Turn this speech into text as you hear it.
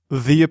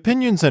The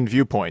opinions and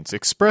viewpoints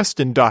expressed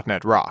in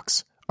 .NET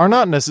Rocks are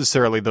not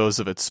necessarily those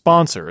of its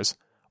sponsors,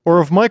 or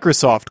of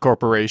Microsoft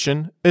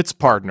Corporation, its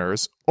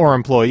partners, or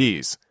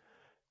employees.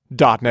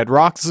 .NET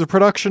Rocks is a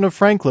production of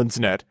Franklin's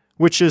Net,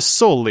 which is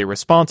solely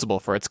responsible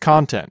for its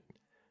content.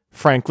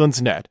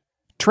 Franklin's Net,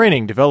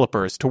 training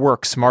developers to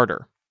work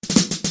smarter.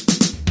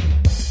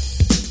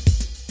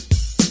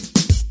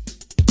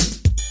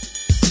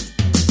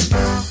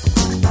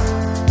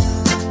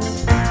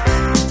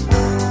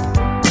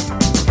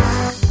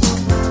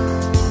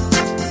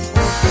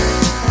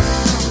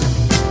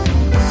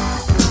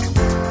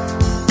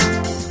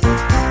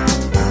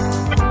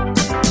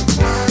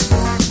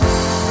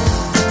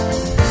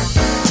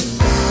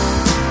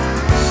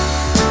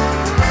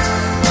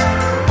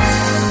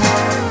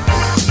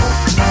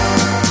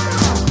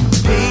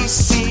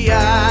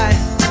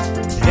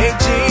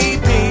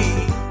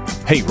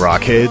 Hey,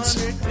 Rockheads!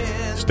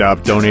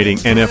 Stop donating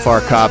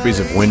NFR copies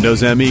of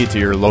Windows ME to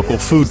your local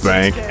food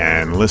bank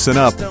and listen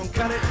up.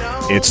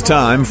 It's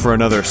time for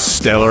another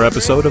stellar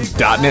episode of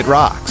 .NET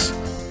Rocks,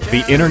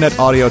 the internet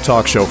audio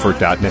talk show for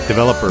 .NET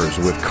developers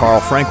with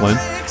Carl Franklin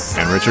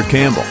and Richard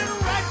Campbell.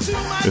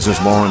 This is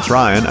Lawrence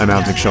Ryan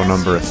announcing show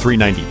number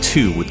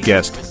 392 with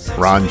guest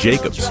Ron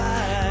Jacobs,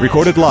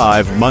 recorded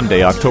live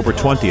Monday, October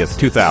 20th,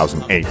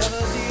 2008.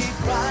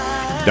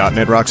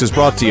 .NET Rocks is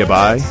brought to you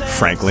by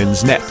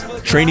Franklin's Net,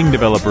 training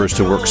developers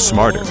to work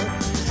smarter.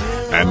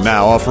 And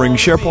now offering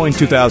SharePoint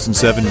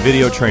 2007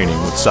 video training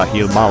with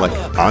Sahil Malik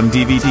on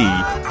DVD,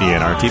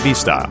 DNR-TV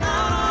style.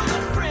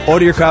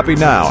 Order your copy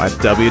now at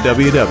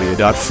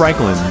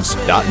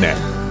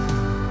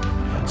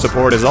www.franklins.net.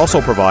 Support is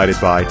also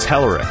provided by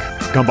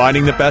Telerik,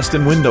 combining the best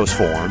in Windows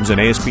forms and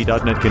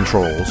ASP.NET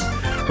controls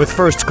with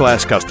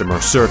first-class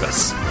customer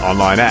service.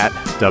 Online at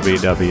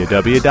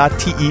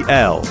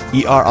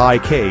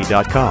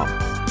www.telerik.com.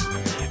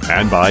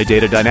 And by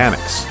Data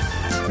Dynamics,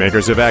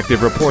 makers of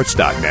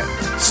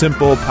ActiveReports.net,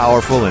 simple,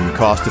 powerful, and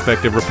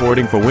cost-effective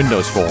reporting for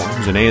Windows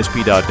forms and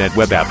ASP.NET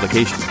web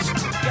applications.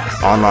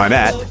 Online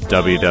at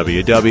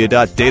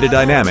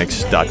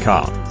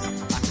www.datadynamics.com.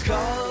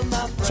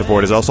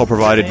 Support is also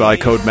provided by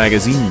Code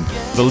Magazine,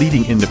 the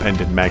leading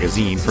independent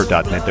magazine for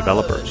 .NET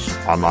developers.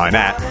 Online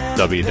at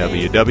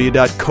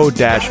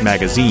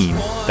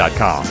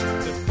www.code-magazine.com.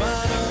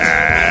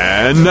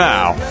 And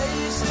now,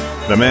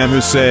 the man who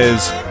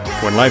says,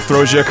 when life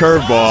throws you a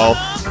curveball,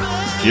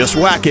 just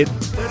whack it,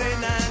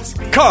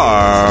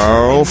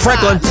 Carl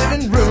Franklin.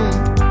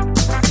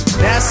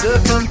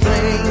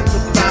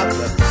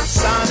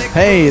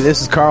 Hey,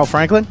 this is Carl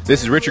Franklin.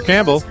 This is Richard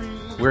Campbell.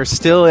 We're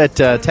still at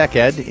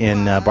TechEd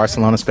in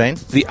Barcelona, Spain.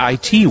 The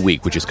IT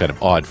week, which is kind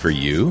of odd for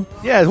you.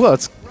 Yeah, well,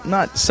 it's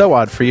not so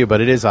odd for you, but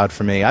it is odd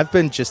for me. I've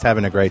been just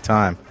having a great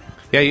time.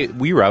 Yeah,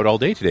 we were out all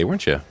day today,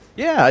 weren't you?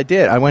 Yeah, I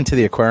did. I went to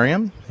the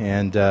aquarium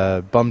and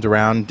bummed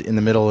around in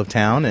the middle of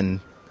town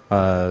and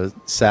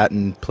sat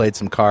and played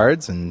some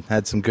cards and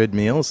had some good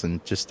meals.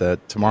 And just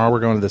tomorrow we're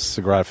going to the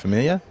Sagrada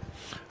Familia.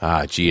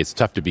 It's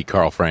tough to beat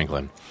Carl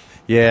Franklin.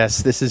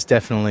 Yes, this is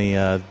definitely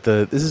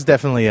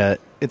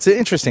it's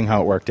interesting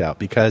how it worked out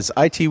because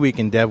IT Week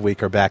and Dev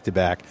Week are back to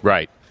back.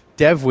 Right.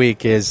 Dev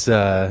Week is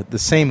the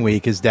same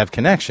week as Dev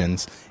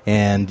Connections,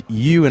 and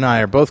you and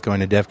I are both going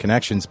to Dev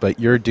Connections, but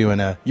you're doing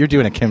a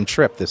Kim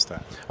trip this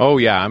time. Oh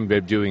yeah,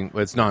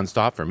 it's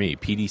nonstop for me.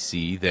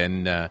 PDC,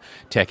 then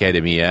TechEd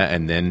EMEA,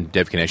 and then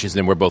Dev Connections, and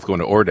then we're both going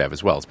to OrDev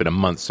as well. It's been a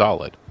month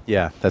solid.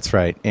 Yeah, that's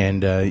right.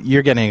 And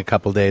you're getting a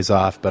couple days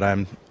off, but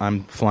I'm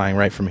flying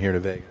right from here to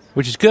Vegas.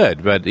 Which is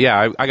good, but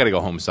yeah, I got to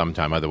go home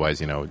sometime. Otherwise,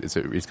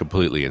 it's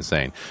completely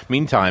insane.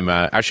 Meantime,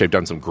 actually, I've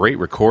done some great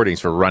recordings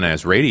for Run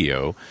As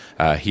Radio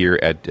here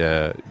at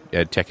TechEd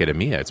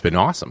EMEA. It's been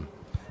awesome.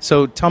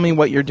 So tell me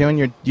what you're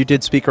doing. You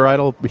did Speaker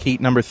Idol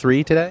Heat number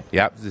 3 today?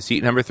 Yeah, the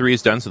Heat number 3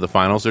 is done, so the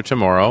finals are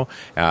tomorrow.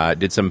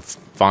 Did some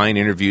fine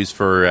interviews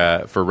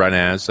for Run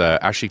As.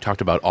 Actually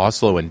talked about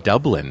Oslo and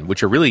Dublin,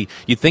 which are really,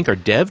 you'd think are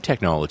dev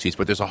technologies,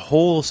 but there's a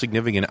whole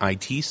significant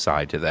IT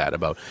side to that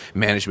about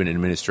management and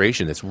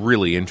administration that's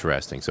really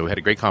interesting. So we had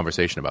a great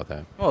conversation about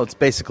that. Well, it's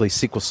basically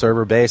SQL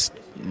Server-based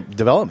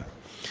development.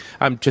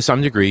 To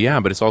some degree, yeah,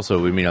 but it's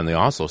also, on the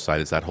Oslo side,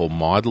 it's that whole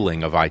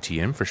modeling of IT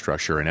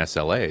infrastructure and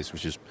SLAs,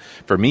 which is,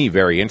 for me,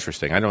 very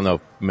interesting. I don't know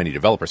if many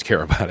developers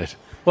care about it.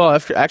 Well,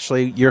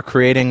 actually, you're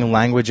creating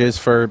languages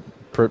for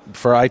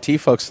IT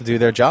folks to do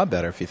their job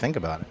better, if you think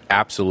about it.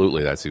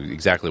 Absolutely. That's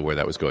exactly where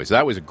that was going. So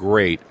that was a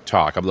great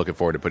talk. I'm looking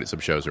forward to putting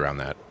some shows around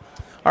that.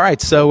 All right,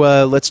 so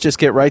let's just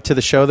get right to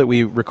the show that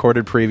we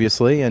recorded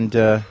previously, and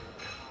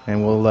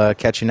we'll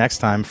catch you next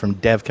time from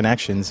Dev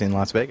Connections in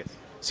Las Vegas.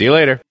 See you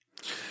later.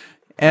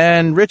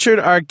 And Richard,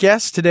 our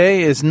guest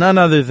today is none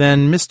other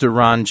than Mr.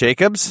 Ron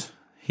Jacobs.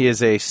 He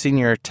is a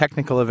senior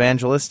technical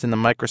evangelist in the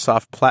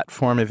Microsoft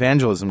Platform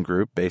Evangelism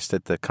Group based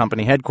at the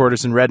company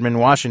headquarters in Redmond,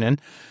 Washington.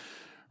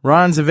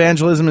 Ron's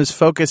evangelism is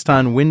focused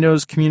on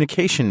Windows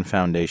Communication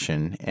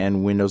Foundation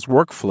and Windows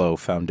Workflow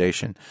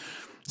Foundation.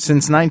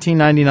 Since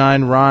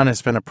 1999, Ron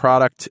has been a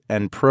product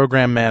and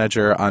program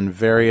manager on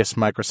various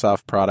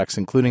Microsoft products,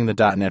 including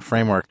the .NET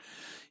Framework.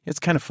 It's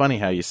kind of funny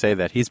how you say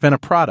that. He's been a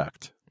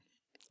product.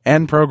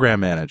 and program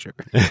manager.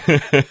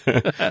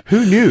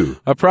 Who knew?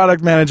 A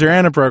product manager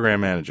and a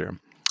program manager.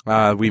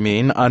 We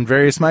mean on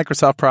various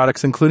Microsoft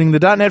products, including the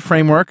 .NET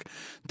Framework,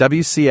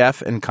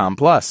 WCF, and COM+.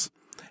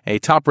 A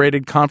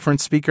top-rated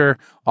conference speaker,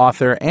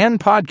 author, and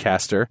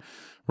podcaster,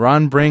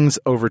 Ron brings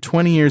over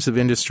 20 years of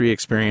industry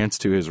experience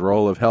to his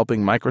role of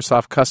helping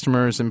Microsoft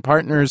customers and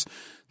partners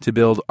to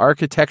build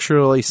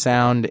architecturally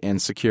sound and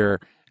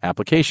secure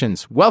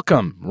applications.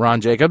 Welcome,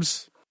 Ron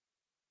Jacobs.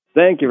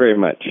 Thank you very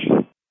much.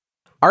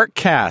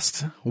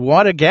 ArcCast.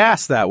 What a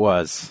gas that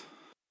was.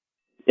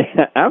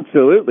 Yeah,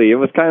 absolutely. It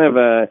was kind of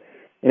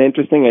an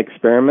interesting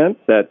experiment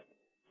that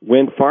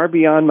went far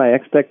beyond my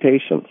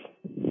expectations.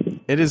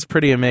 It is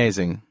pretty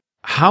amazing.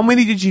 How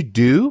many did you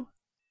do?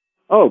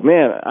 Oh,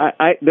 man.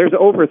 There's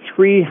over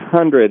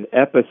 300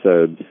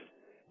 episodes.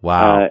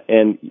 Wow.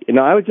 And,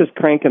 I was just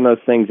cranking those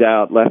things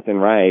out left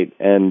and right.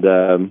 And,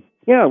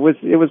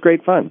 it was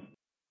great fun.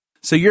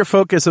 So your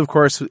focus, of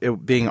course,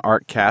 it being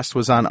ArcCast,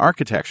 was on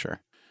architecture.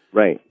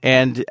 Right.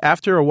 And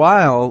after a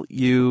while,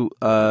 you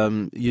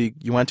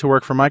went to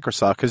work for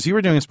Microsoft, because you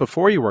were doing this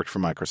before you worked for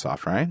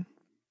Microsoft, right?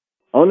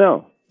 Oh,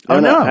 no.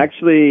 No.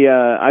 Actually,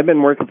 I've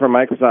been working for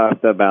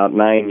Microsoft about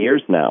 9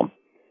 years now.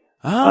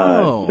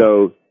 Oh.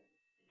 So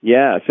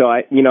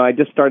I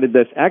just started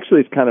this.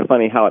 Actually, it's kind of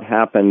funny how it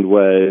happened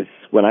was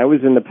when I was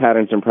in the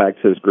Patterns and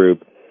Practices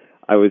group,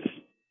 I was,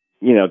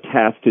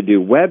 tasked to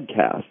do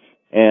webcasts.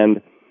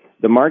 And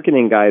the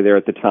marketing guy there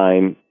at the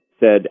time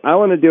said, I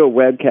want to do a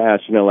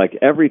webcast, like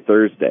every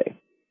Thursday.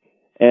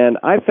 And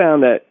I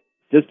found that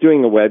just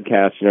doing a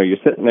webcast, you're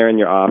sitting there in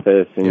your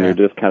office and you're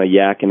just kind of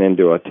yakking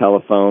into a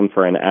telephone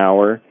for an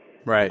hour.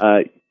 Right.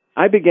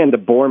 I began to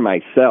bore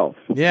myself.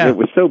 Yeah. It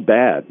was so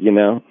bad,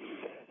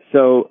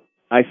 So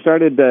I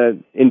started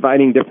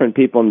inviting different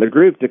people in the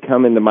group to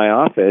come into my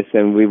office,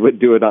 and we would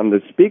do it on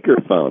the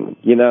speakerphone,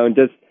 and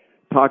just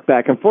talk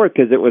back and forth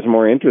because it was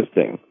more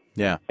interesting.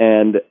 Yeah.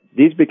 And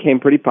these became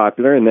pretty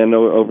popular, and then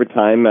over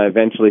time, I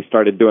eventually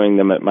started doing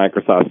them at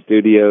Microsoft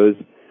Studios,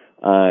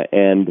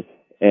 and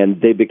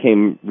they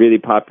became really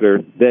popular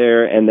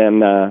there. And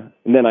then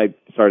I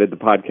started the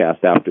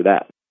podcast after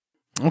that.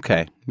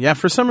 Okay. Yeah.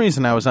 For some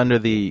reason, I was under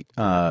the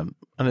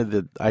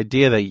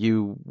idea that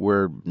you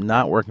were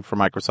not working for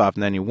Microsoft,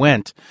 and then you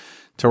went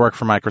to work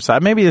for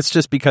Microsoft. Maybe it's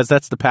just because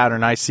that's the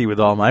pattern I see with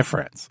all my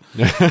friends.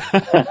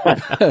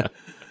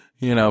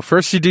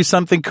 First you do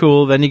something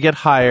cool, then you get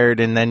hired,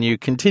 and then you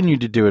continue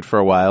to do it for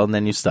a while, and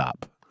then you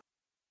stop.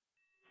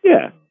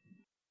 Yeah.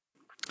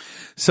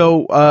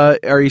 So,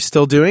 are you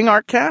still doing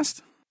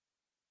ArcCast?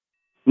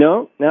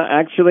 No,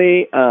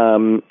 actually,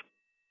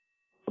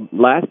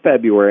 last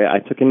February I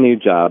took a new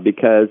job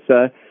because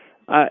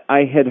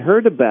I had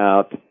heard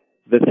about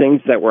the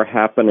things that were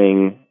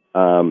happening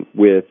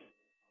with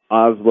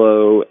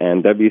Oslo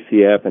and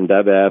WCF and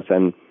WF,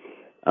 and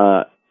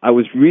I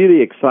was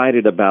really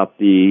excited about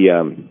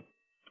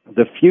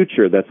the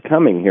future that's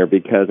coming here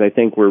because I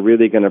think we're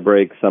really going to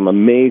break some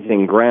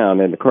amazing ground.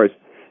 And, of course,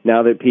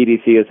 now that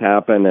PDC has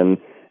happened and,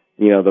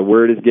 the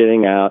word is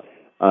getting out,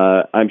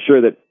 I'm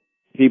sure that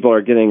people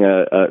are getting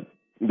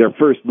their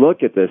first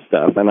look at this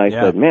stuff. And I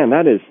said, man,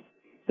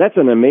 that's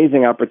an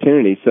amazing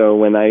opportunity. So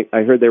when I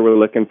heard they were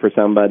looking for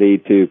somebody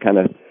to kind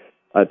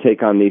of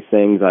take on these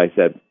things, I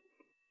said,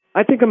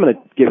 I think I'm going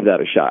to give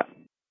that a shot.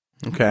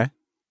 Okay.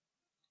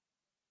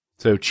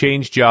 So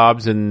change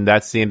jobs, and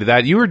that's the end of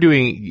that. You were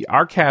doing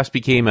ArcCast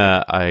became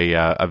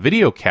a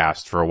video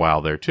cast for a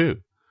while there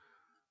too.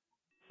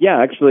 Yeah,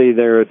 actually,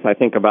 there's I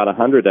think about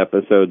 100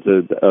 episodes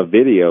of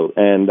video,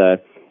 and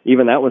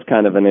even that was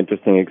kind of an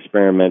interesting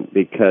experiment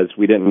because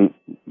we didn't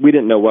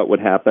know what would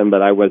happen.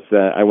 But I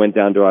went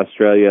down to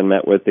Australia and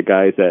met with the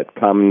guys at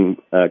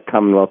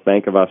Commonwealth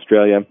Bank of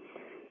Australia.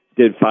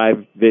 Did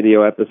 5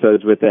 video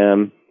episodes with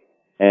them,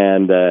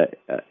 and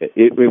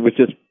it was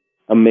just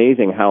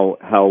amazing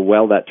how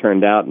well that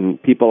turned out.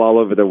 And people all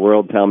over the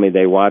world tell me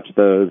they watch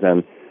those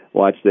and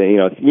watch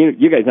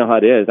you guys know how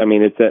it is. I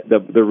mean, it's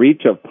the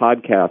reach of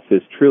podcasts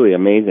is truly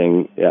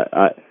amazing.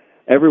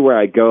 Everywhere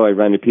I go, I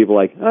run into people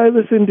like, I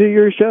listen to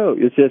your show.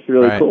 It's just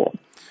really cool.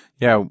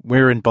 Yeah,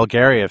 we were in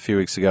Bulgaria a few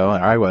weeks ago.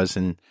 I was,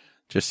 and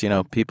just,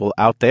 people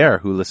out there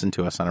who listen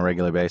to us on a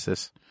regular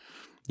basis.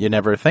 You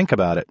never think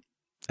about it.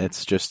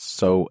 It's just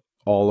so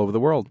all over the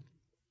world.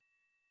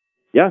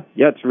 Yeah,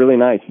 it's really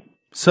nice.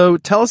 So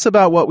tell us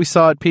about what we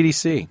saw at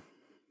PDC.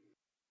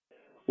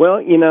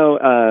 Well,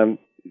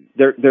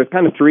 there's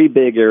kind of 3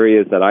 big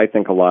areas that I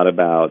think a lot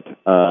about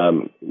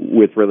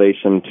with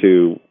relation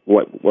to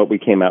what we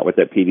came out with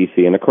at PDC.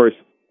 And, of course,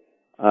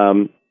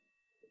 WF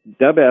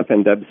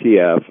and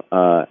WCF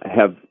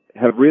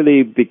have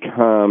really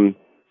become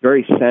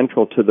very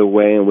central to the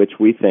way in which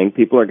we think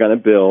people are going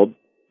to build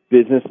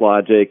business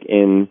logic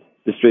in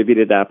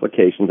distributed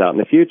applications out in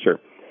the future.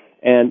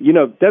 And,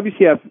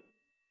 WCF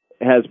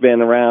has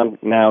been around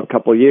now a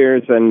couple of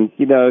years, and,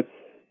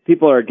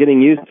 people are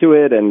getting used to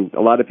it, and a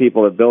lot of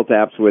people have built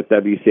apps with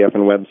WCF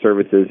and web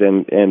services,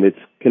 and it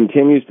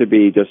continues to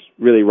be just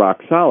really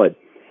rock solid.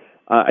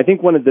 I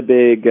think one of the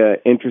big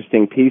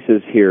interesting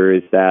pieces here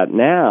is that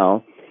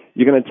now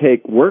you're going to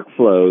take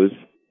workflows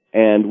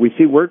And we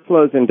see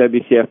workflows in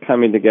WCF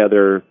coming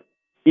together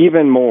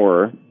even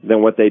more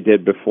than what they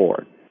did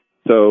before.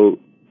 So,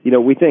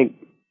 we think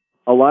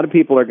a lot of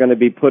people are going to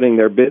be putting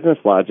their business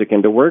logic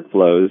into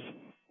workflows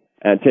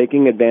and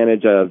taking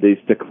advantage of these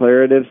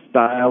declarative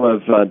style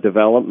of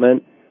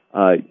development,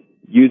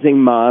 using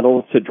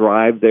models to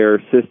drive their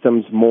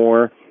systems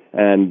more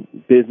and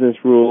business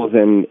rules.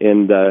 And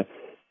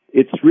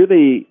it's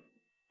really,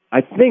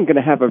 I think, going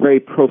to have a very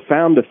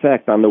profound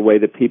effect on the way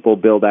that people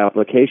build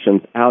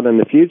applications out in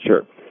the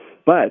future.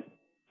 But,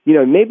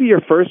 maybe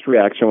your first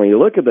reaction when you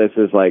look at this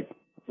is like,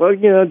 well,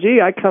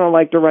 I kind of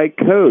like to write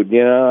code.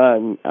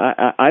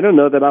 I don't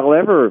know that I'll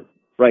ever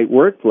write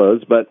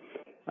workflows, but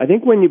I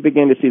think when you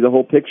begin to see the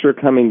whole picture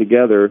coming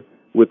together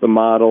with the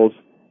models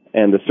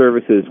and the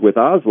services with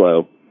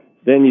Oslo,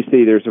 then you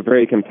see there's a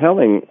very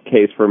compelling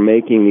case for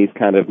making these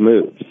kind of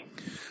moves.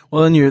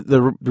 Well, and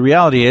the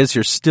reality is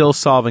you're still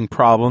solving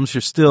problems,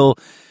 you're still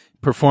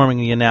performing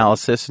the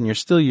analysis, and you're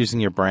still using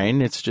your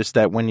brain. It's just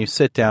that when you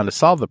sit down to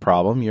solve the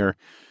problem, you're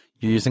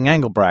using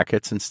angle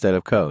brackets instead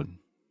of code.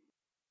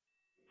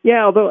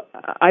 Yeah, although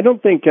I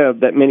don't think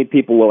that many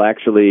people will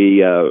actually,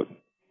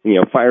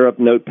 fire up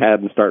Notepad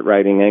and start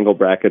writing angle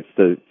brackets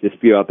to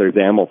spew out their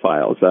XAML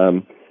files.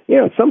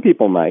 Some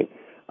people might.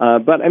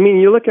 But,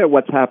 you look at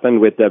what's happened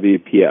with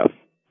WPF.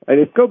 Right?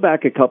 If go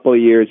back a couple of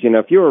years,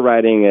 if you were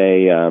writing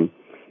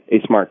a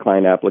smart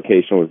client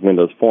application with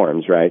Windows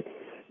Forms, right,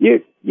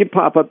 you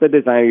pop up the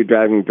designer,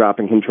 you're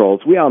dropping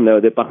controls. We all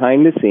know that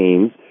behind the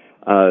scenes,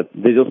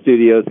 Visual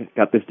Studio's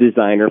got this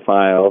designer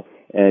file.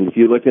 And if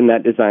you look in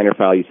that designer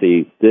file, you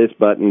see this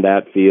button,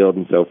 that field,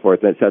 and so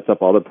forth, and it sets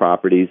up all the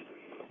properties.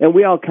 And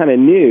we all kind of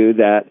knew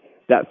that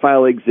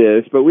file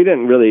exists, but we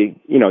didn't really,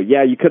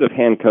 you could have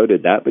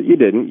hand-coded that, but you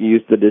didn't. You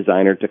used the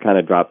designer to kind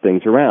of drop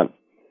things around.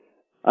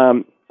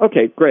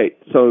 Okay, great.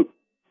 So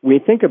when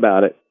you think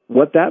about it,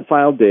 what that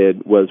file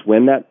did was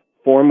when that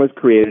form was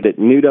created, it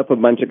newed up a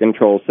bunch of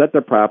controls, set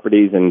their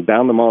properties, and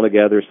bound them all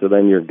together, so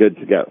then you're good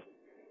to go.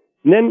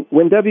 And then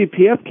when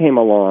WPF came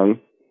along,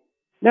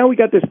 now we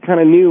got this kind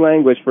of new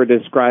language for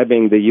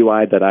describing the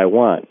UI that I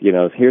want.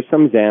 Here's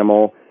some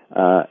XAML.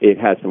 It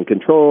has some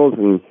controls,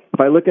 and if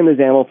I look in the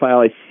XAML file,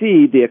 I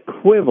see the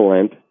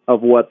equivalent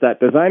of what that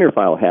designer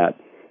file had.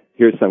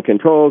 Here's some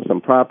controls, some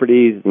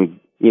properties, and,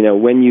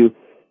 when you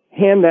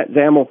hand that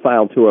XAML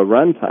file to a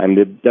runtime,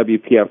 the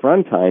WPF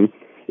runtime,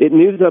 it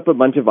news up a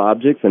bunch of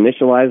objects,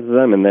 initializes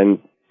them, and then,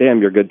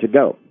 bam, you're good to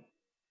go.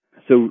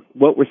 So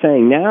what we're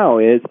saying now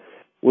is,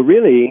 well,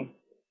 really,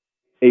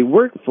 a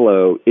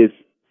workflow is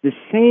the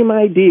same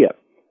idea.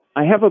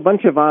 I have a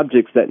bunch of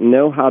objects that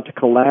know how to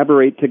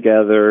collaborate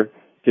together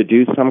to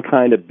do some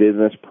kind of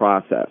business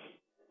process,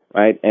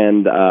 right?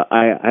 And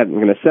I'm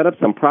going to set up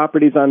some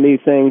properties on these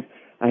things.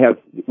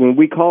 When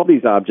we call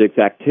these objects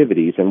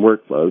activities and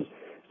workflows,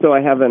 so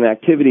I have an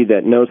activity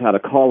that knows how to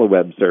call a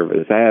web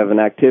service. I have an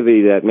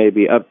activity that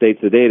maybe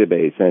updates a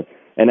database, and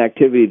an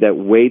activity that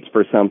waits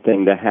for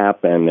something to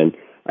happen. And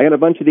I got a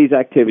bunch of these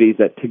activities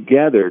that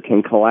together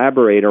can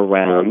collaborate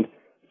around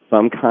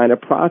some kind of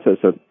process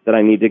that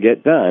I need to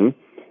get done.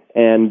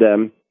 And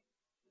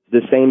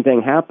the same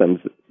thing happens.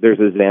 There's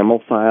a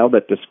XAML file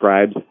that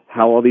describes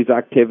how all these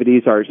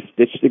activities are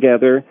stitched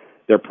together,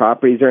 their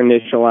properties are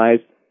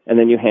initialized, and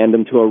then you hand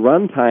them to a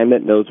runtime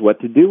that knows what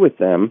to do with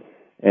them,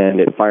 and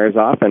it fires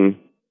off, and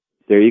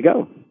there you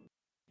go.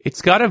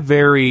 It's got a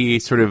very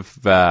sort of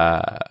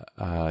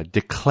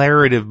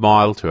declarative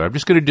model to it. I'm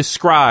just going to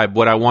describe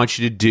what I want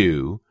you to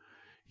do.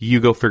 You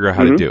go figure out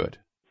how to do it.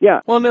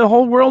 Yeah. Well, the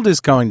whole world is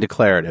going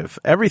declarative.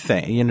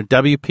 Everything,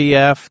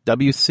 WPF,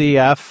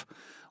 WCF,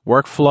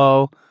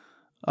 workflow,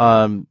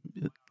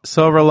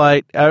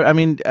 Silverlight.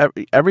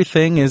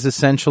 Everything is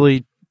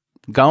essentially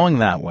going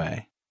that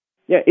way.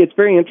 Yeah, it's a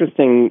very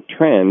interesting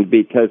trend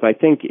because I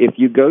think if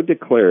you go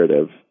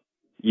declarative,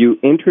 you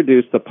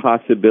introduce the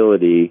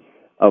possibility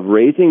of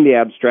raising the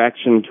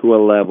abstraction to a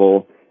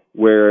level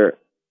where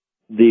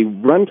the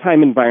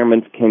runtime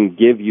environments can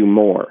give you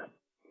more.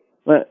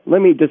 Let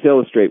me just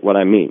illustrate what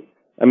I mean.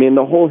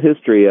 The whole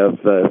history of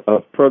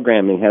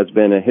programming has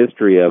been a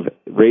history of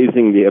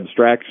raising the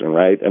abstraction,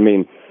 right?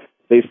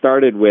 They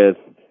started with,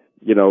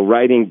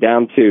 writing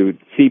down to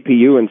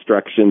CPU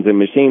instructions in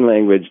machine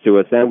language to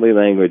assembly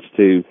language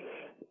to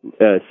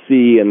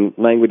C and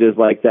languages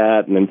like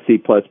that, and then C++.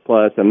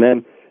 And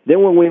then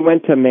when we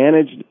went to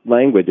managed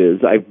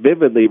languages, I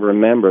vividly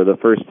remember the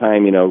first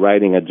time,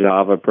 writing a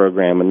Java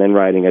program and then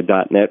writing a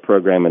 .NET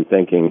program and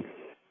thinking,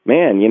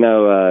 man,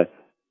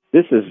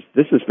 this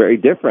is very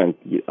different.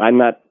 I'm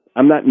not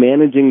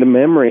managing the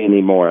memory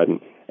anymore.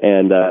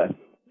 And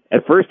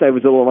at first I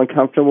was a little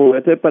uncomfortable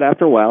with it, but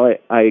after a while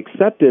I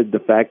accepted the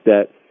fact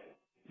that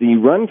the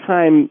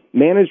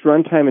managed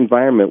runtime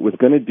environment was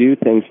going to do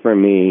things for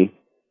me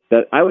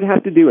that I would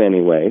have to do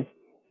anyway,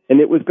 and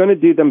it was going to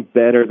do them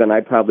better than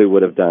I probably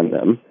would have done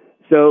them.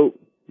 So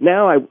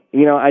now I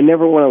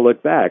never want to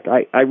look back.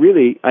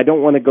 I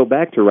don't want to go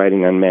back to writing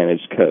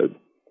unmanaged code.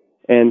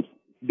 And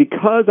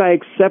because I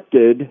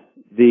accepted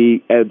the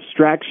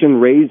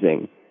abstraction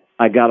raising,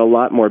 I got a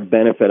lot more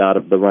benefit out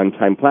of the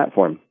runtime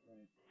platform.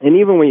 And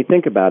even when you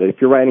think about it, if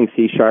you're writing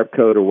C#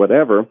 code or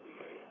whatever,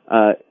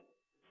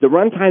 the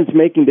runtime's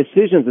making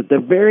decisions at the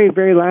very,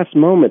 very last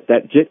moment,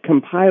 that JIT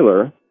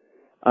compiler,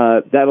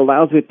 that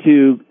allows it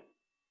to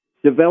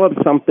develop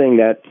something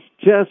that's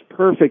just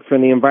perfect for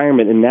the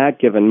environment in that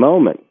given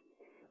moment.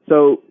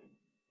 So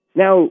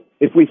now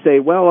if we say,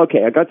 well,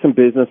 okay, I got some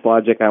business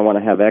logic I want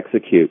to have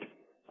execute.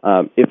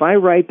 If I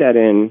write that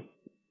in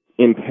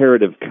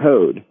imperative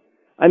code,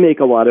 I make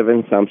a lot of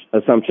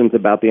assumptions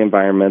about the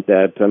environment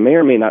that may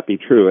or may not be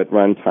true at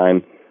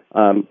runtime.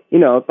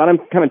 But I'm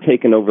kind of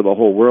taking over the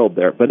whole world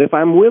there. But if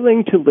I'm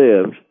willing to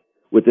live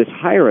with this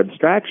higher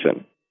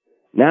abstraction,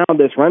 now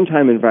this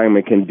runtime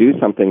environment can do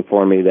something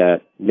for me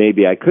that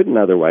maybe I couldn't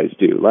otherwise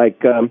do.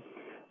 Like,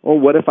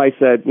 what if I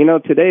said,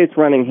 today it's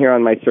running here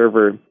on my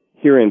server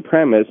here in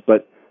premise,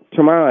 but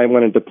tomorrow I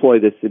want to deploy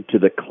this into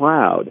the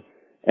cloud,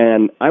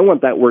 and I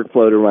want that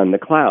workflow to run the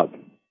cloud.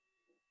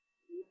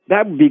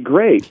 That would be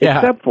great,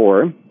 except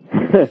for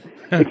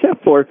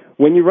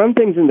when you run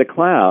things in the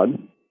cloud,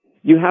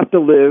 you have to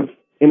live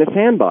in a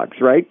sandbox,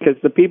 right? Because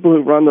the people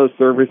who run those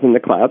servers in the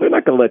cloud, they're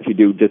not going to let you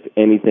do just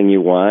anything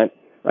you want,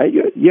 right?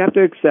 You have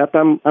to accept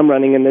I'm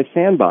running in this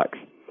sandbox.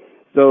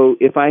 So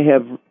if I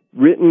have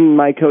written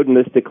my code in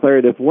this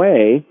declarative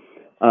way,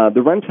 the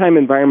runtime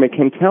environment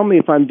can tell me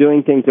if I'm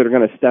doing things that are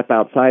going to step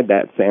outside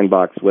that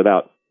sandbox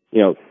without,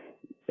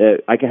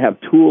 I can have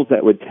tools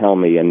that would tell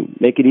me and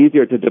make it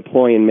easier to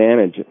deploy and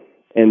manage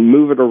and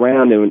move it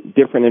around in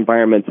different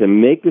environments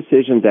and make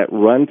decisions at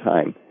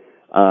runtime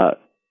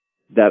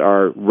that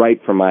are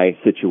right for my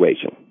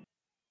situation.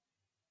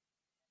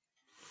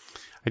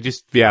 I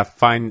just,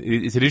 find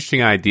it's an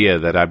interesting idea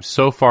that I'm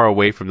so far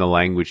away from the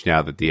language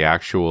now that the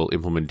actual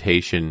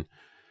implementation,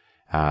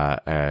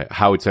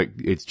 how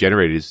it's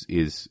generated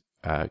is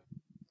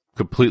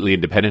completely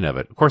independent of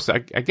it. Of course, I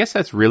guess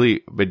that's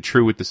really been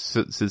true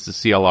since the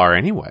CLR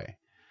anyway.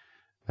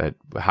 That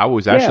how it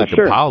was actually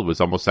compiled was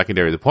almost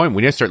secondary to the point.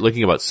 When you start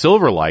looking about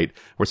Silverlight,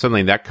 where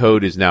suddenly that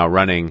code is now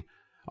running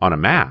on a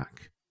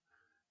Mac.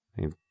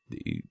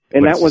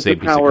 And that was the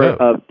power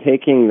of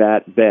taking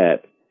that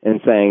bet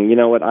and saying, you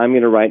know what, I'm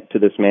going to write to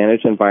this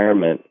managed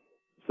environment,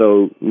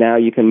 so now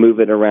you can move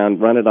it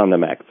around, run it on the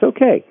Mac. It's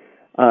okay,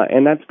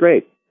 and that's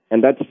great.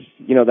 And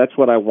that's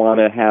what I want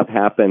to have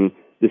happen,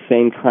 the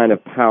same kind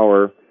of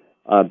power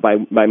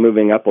by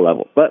moving up a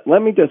level. But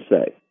let me just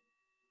say,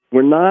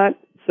 we're not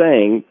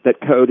saying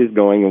that code is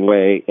going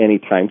away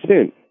anytime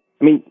soon.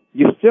 I mean,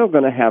 you're still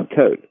going to have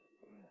code.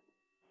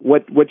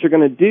 What you're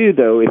going to do,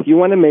 though, if you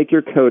want to make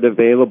your code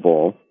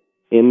available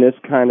in this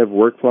kind of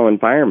workflow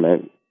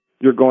environment,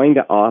 you're going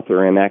to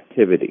author an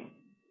activity.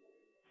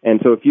 And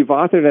so if you've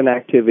authored an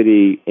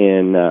activity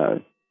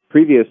in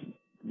previous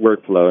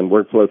workflow, in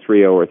workflow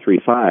 3.0 or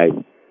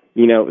 3.5,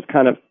 it was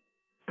kind of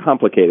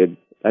complicated.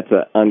 That's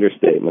an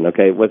understatement,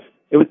 okay? It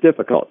was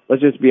difficult.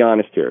 Let's just be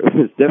honest here. It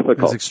was difficult.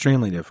 It was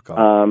extremely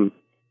difficult.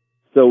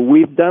 So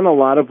we've done a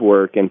lot of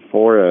work in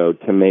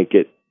 4.0 to make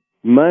it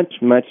much,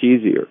 much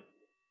easier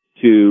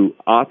to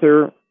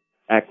author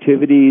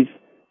activities.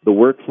 The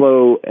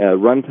workflow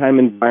runtime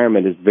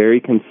environment is very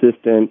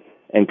consistent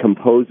and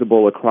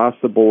composable across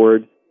the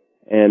board,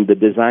 and the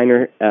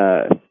designer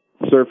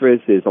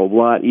surface is a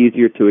lot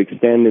easier to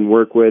extend and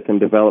work with and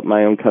develop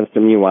my own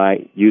custom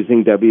UI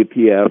using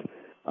WPF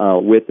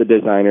with the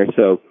designer.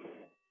 So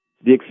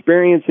the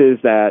experience is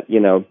that,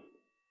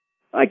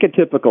 like a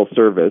typical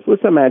service,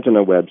 let's imagine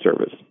a web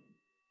service.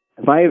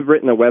 If I have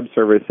written a web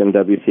service in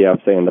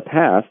WCF, say in the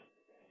past,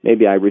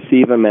 maybe I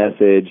receive a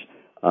message,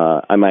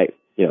 I might,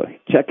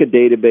 check a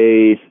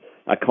database,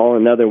 I call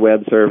another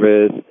web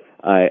service,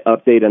 I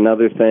update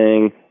another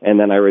thing, and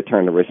then I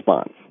return a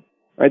response.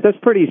 Right? That's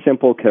pretty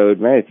simple code,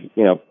 right?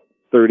 It's,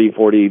 30,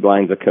 40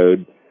 lines of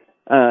code.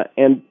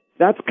 And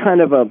that's kind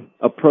of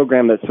a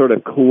program that's sort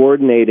of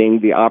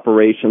coordinating the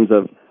operations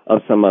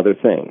of some other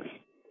things.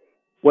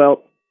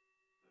 Well,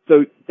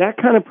 so that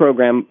kind of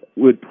program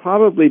would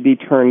probably be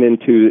turned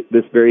into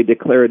this very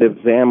declarative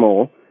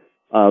XAML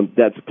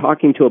that's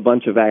talking to a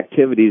bunch of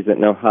activities that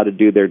know how to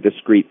do their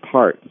discrete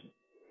parts.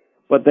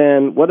 But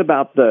then what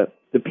about the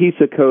piece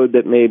of code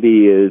that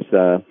maybe is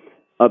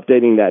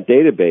updating that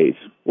database?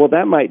 Well,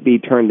 that might be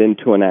turned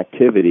into an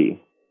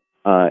activity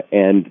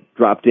and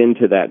dropped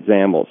into that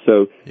XAML.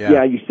 So,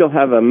 you still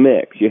have a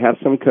mix. You have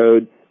some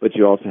code, but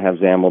you also have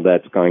XAML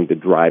that's going to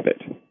drive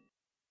it.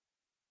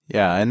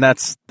 Yeah, and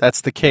that's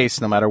the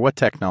case no matter what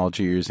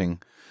technology you're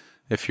using.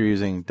 If you're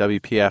using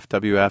WPF,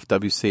 WF,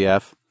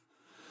 WCF,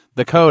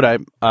 the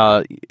code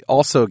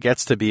also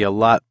gets to be a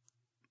lot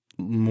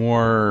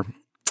more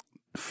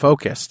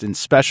focused and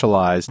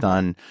specialized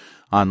on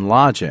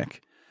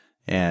logic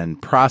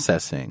and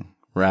processing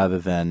rather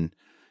than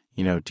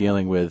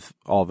dealing with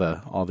all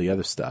the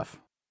other stuff.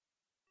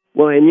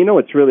 Well, and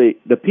it's really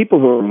the people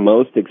who are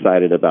most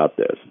excited about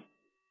this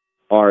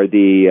are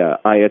the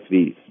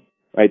ISVs.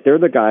 Right, they're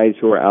the guys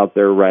who are out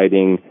there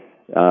writing,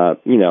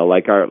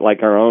 like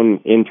our own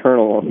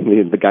internal,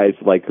 the guys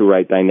who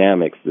write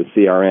Dynamics, the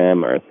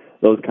CRM, or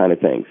those kind of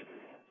things.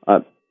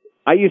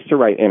 I used to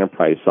write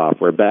enterprise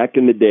software. Back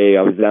in the day,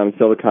 I was down in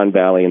Silicon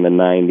Valley in the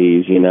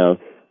 90s,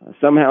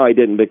 Somehow I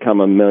didn't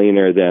become a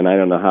millionaire then. I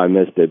don't know how I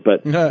missed it.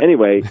 But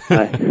anyway,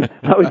 I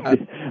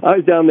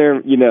was down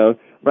there,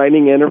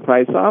 writing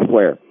enterprise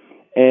software.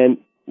 And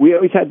we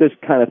always had this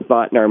kind of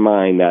thought in our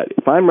mind that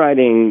if I'm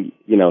writing,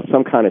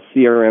 some kind of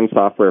CRM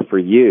software for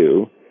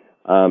you,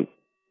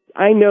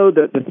 I know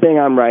that the thing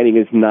I'm writing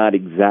is not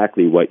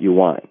exactly what you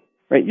want,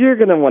 right? You're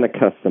going to want to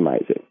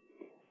customize it.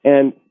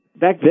 And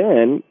back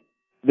then,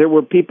 there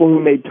were people who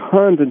made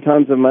tons and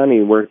tons of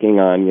money working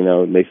on,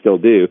 they still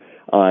do,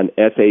 on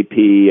SAP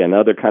and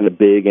other kind of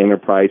big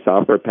enterprise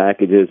software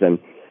packages. And,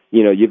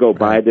 you go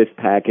buy this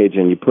package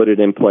and you put it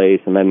in place,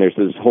 and then there's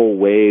this whole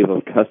wave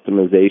of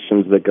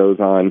customizations that goes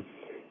on.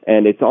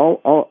 And it's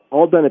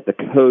all done at the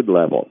code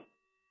level.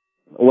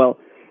 Well,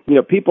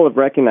 people have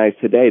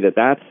recognized today that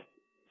that's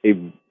a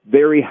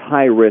very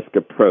high-risk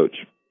approach,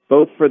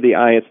 both for the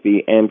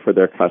ISV and for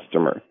their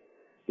customer.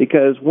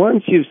 Because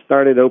once you've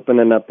started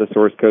opening up the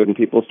source code and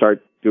people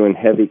start doing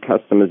heavy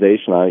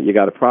customization on it, you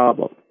got a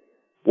problem.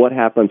 What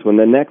happens when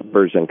the next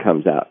version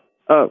comes out?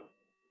 Oh,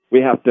 we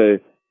have to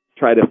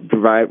try to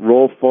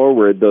roll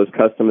forward those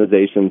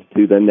customizations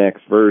to the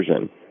next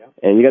version.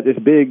 And you got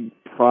this big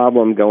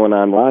problem going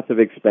on, lots of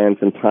expense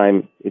and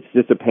time. It's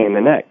just a pain in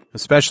the neck.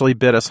 Especially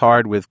bit us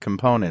hard with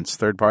components,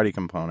 third-party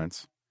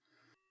components.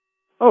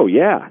 Oh,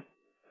 yeah.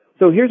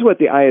 So here's what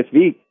the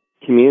ISV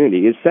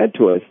community has said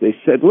to us. They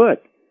said, look,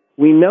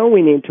 we know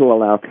we need to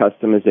allow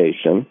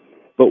customization,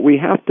 but we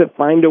have to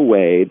find a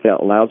way that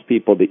allows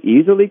people to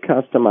easily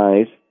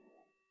customize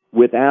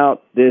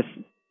without this,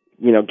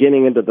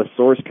 getting into the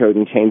source code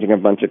and changing a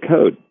bunch of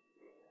code.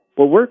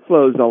 Well,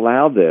 workflows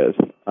allow this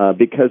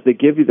because they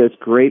give you this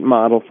great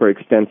model for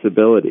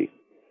extensibility.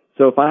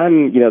 So if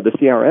I'm, the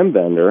CRM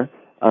vendor,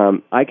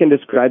 I can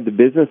describe the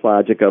business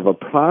logic of a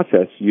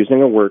process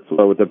using a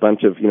workflow with a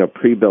bunch of,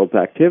 pre-built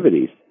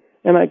activities.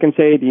 And I can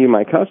say to you,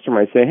 my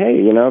customer, I say,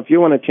 hey, if you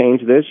want to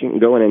change this, you can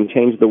go in and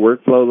change the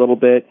workflow a little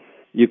bit.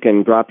 You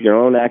can drop your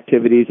own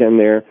activities in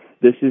there.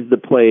 This is the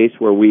place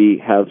where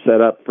we have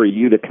set up for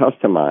you to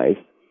customize.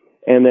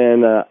 And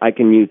then I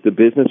can use the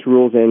business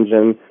rules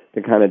engine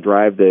to kind of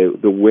drive the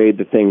way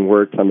the thing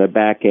works on the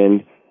back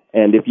end.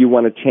 And if you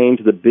want to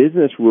change the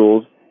business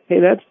rules, hey,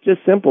 that's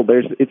just simple.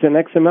 It's an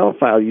XML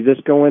file. You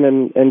just go in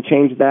and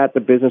change that. The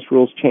business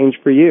rules change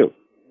for you.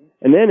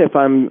 And then if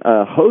I'm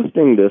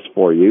hosting this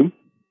for you,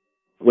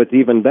 what's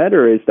even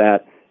better is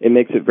that it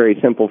makes it very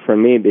simple for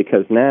me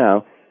because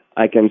now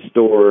I can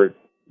store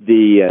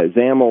the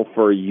XAML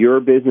for your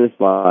business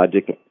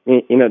logic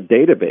in a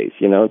database,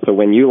 So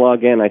when you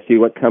log in, I see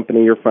what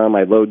company you're from.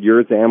 I load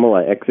your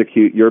XAML. I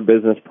execute your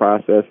business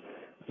process.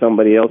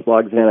 Somebody else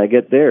logs in. I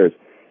get theirs.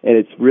 And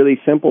it's really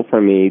simple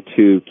for me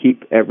to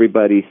keep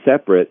everybody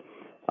separate.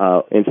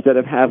 Instead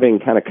of having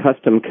kind of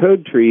custom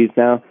code trees,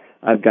 now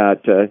I've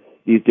got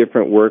these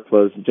different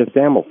workflows, just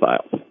XAML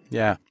files.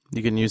 Yeah,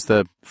 you can use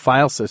the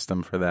file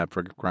system for that,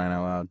 for crying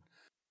out loud.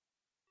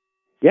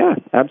 Yeah,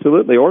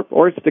 absolutely.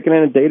 Or stick it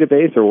in a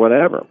database or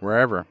whatever.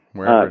 Wherever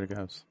it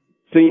goes.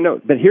 So,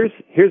 but here's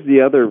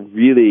the other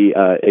really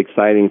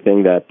exciting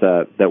thing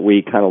that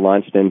we kind of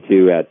launched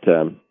into at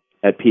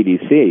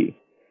PDC,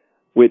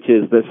 which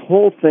is this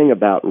whole thing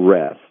about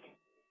REST.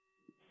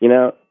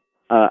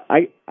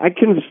 I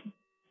can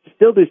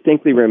still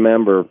distinctly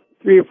remember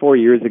 3 or 4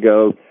 years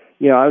ago,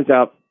 I was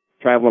out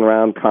traveling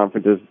around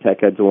conferences,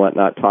 tech heads and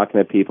whatnot, talking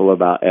to people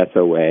about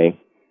SOA,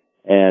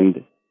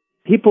 and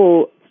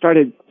people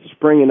started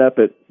springing up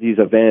at these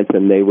events,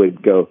 and they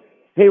would go,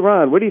 hey,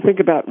 Ron, what do you think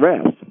about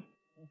REST?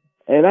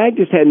 And I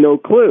just had no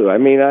clue. I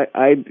mean,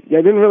 I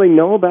didn't really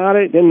know about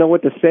it, didn't know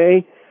what to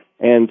say.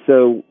 And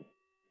so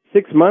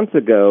 6 months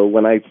ago,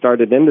 when I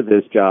started into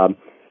this job,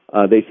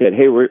 they said,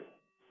 hey,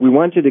 we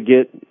want you to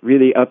get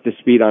really up to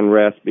speed on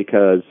REST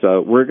because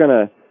we're going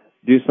to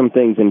do some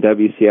things in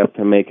WCF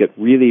to make it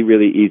really,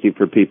 really easy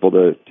for people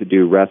to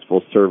do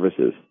RESTful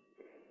services.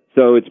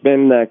 So it's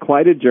been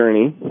quite a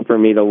journey for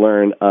me to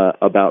learn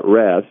about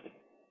REST.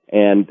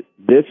 And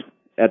this,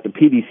 at the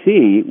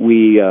PDC,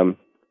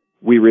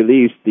 we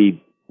released the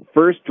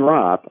first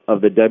drop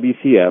of the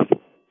WCF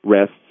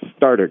REST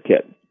Starter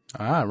Kit.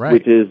 Ah, right.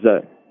 Which is,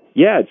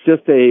 it's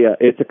just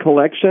it's a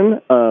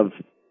collection of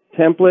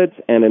templates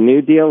and a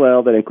new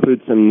DLL that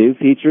includes some new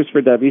features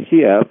for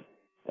WCF.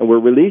 And we're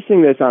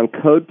releasing this on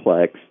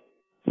CodePlex.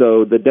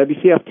 So the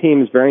WCF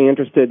team is very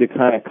interested to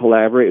kind of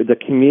collaborate with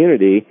the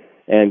community.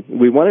 And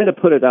we wanted to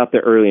put it out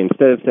there early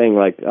instead of saying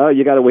like, oh,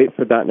 you got to wait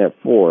for .NET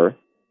 4.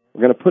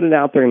 We're going to put it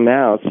out there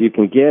now so you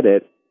can get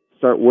it,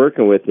 start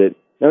working with it.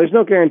 Now, there's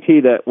no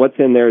guarantee that what's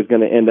in there is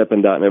going to end up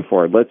in .NET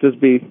 4. Let's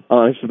just be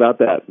honest about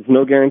that. There's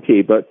no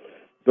guarantee, but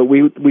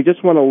we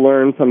just want to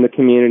learn from the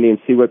community and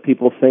see what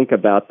people think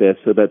about this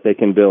so that they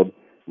can build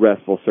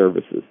RESTful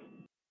services.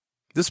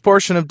 This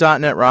portion of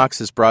 .NET Rocks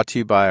is brought to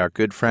you by our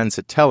good friends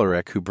at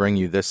Telerik, who bring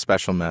you this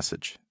special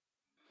message.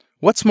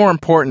 What's more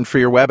important for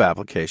your web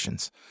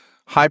applications?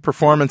 High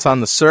performance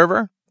on the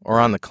server or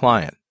on the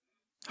client?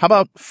 How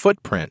about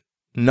footprint,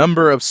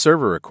 number of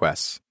server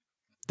requests?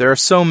 There are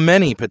so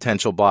many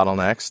potential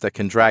bottlenecks that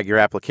can drag your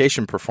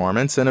application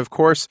performance, and of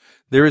course,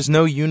 there is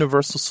no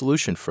universal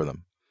solution for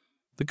them.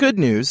 The good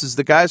news is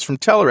the guys from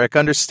Telerik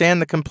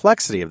understand the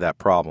complexity of that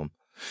problem.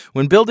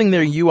 When building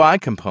their UI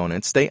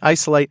components, they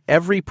isolate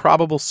every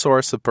probable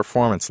source of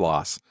performance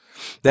loss.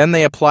 Then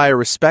they apply a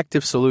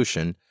respective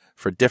solution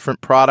for different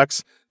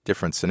products,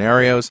 different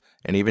scenarios,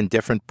 and even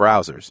different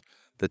browsers.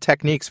 The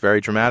techniques vary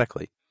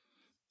dramatically.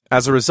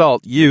 As a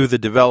result, you, the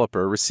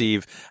developer,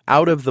 receive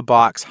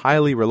out-of-the-box,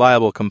 highly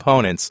reliable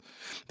components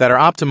that are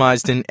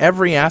optimized in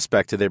every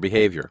aspect of their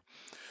behavior.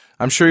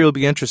 I'm sure you'll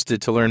be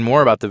interested to learn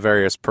more about the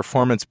various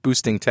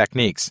performance-boosting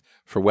techniques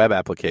for web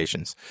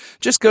applications.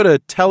 Just go to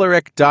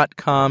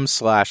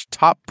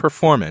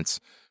telerik.com/top-performance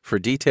for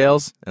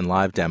details and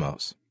live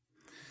demos.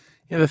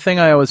 Yeah, the thing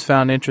I always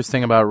found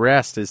interesting about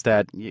REST is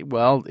that,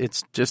 well,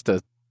 it's just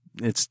a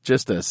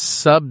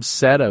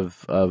subset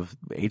of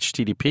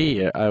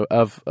HTTP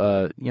of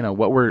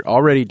what we're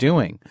already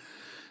doing.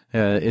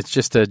 It's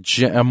just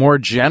a more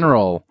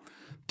general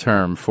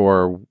term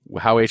for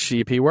how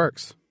HTTP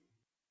works.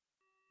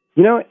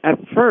 At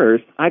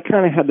first, I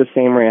kind of had the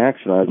same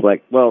reaction. I was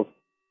like, well,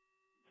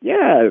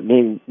 yeah, I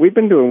mean, we've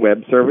been doing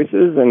web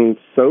services, and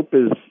SOAP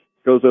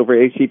goes over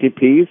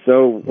HTTP,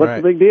 so what's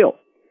the big deal?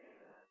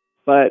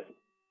 But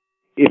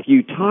if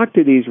you talk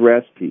to these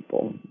REST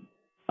people,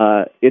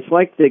 it's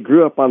like they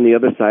grew up on the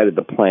other side of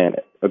the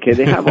planet. Okay,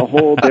 they have a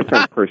whole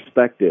different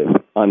perspective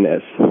on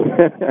this.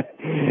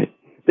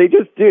 They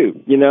just do,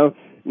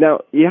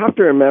 Now, you have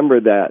to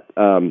remember that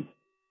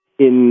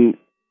in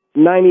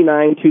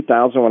 99,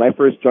 2000, when I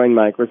first joined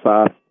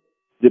Microsoft,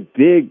 the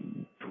big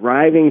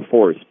driving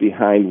force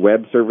behind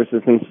web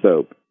services and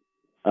SOAP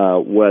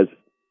was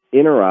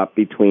interop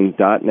between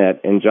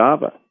 .NET and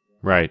Java.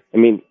 Right. I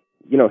mean,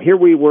 here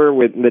we were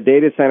with the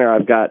data center.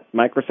 I've got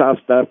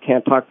Microsoft stuff,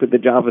 can't talk to the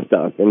Java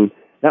stuff. And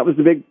that was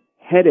the big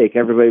headache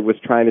everybody was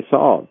trying to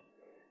solve.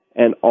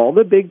 And all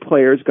the big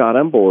players got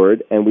on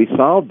board, and we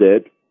solved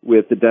it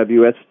with the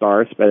WS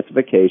Star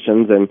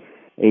specifications. And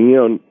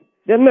then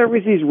there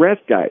was these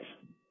REST guys.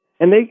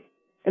 And they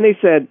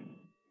said,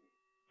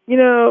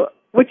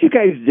 what you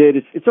guys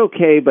did, it's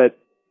okay, but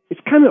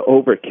it's kind of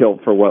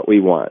overkill for what we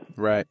want.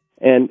 Right.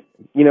 And,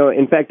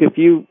 in fact, if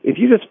you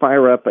just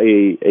fire up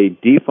a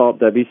default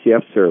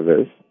WCF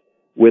service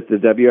with the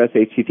WS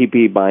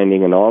HTTP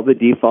binding and all the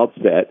defaults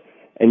set,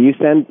 and you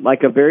send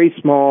like a very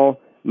small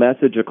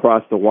message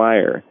across the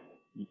wire,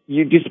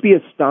 you'd just be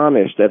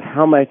astonished at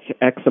how much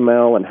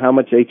XML and how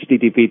much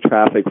HTTP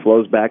traffic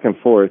flows back and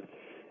forth.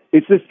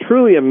 It's this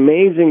truly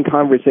amazing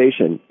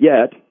conversation.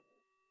 Yet,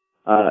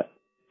 the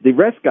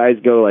REST guys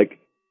go like,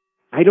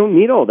 I don't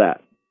need all that.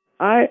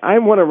 I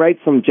want to write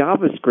some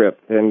JavaScript,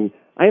 and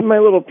I have my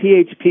little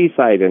PHP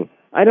site, and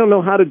I don't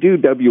know how to do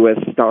WS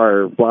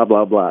Star, blah,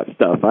 blah, blah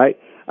stuff. I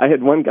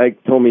had one guy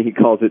told me he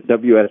calls it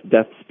WS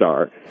Death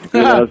Star.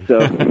 So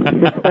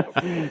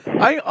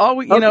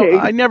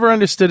I never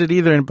understood it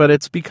either, but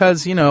it's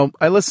because,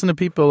 I listen to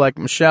people like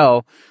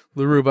Michelle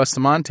LaRue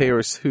Bustamante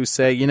who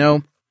say,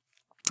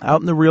 out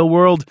in the real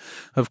world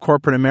of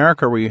corporate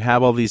America where you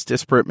have all these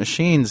disparate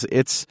machines,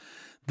 it's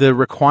the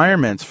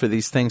requirements for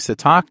these things to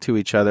talk to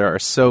each other are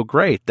so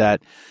great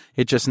that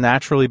it just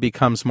naturally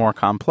becomes more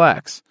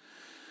complex.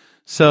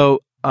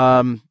 So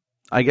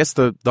I guess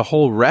the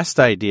whole REST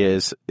idea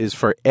is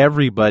for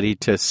everybody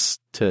to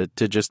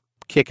just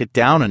kick it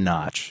down a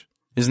notch.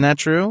 Isn't that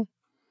true?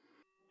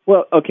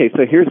 Well, okay,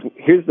 so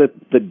here's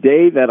the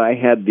day that I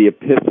had the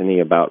epiphany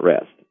about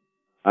REST.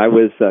 I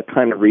was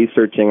kind of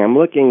researching. I'm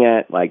looking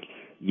at like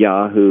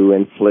Yahoo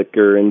and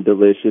Flickr and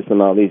Delicious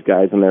and all these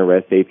guys and their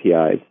REST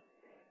APIs.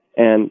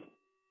 And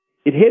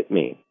it hit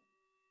me.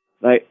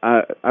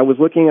 I was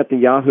looking at the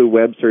Yahoo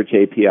Web Search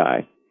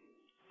API.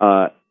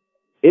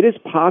 It is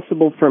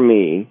possible for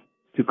me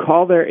to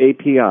call their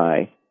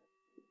API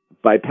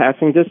by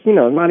passing just,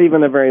 not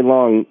even a very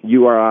long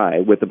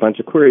URI with a bunch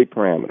of query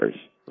parameters,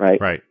 right?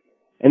 Right.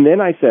 And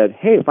then I said,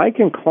 hey, if I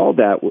can call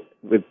that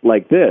with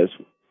like this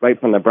right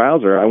from the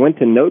browser, I went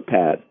to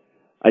Notepad.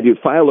 I do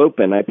file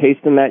open, I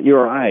paste in that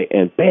URI,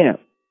 and bam,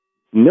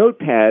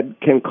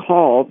 Notepad can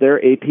call their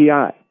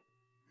API.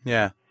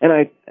 Yeah. And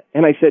I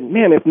said,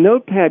 man, if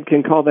Notepad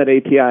can call that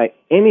API,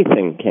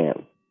 anything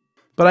can.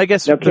 But I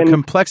guess the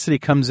complexity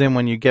comes in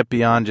when you get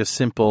beyond just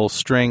simple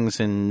strings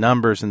and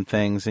numbers and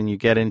things, and you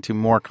get into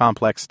more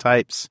complex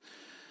types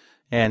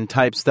and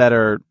types that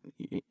are,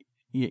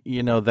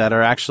 that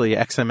are actually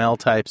XML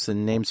types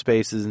and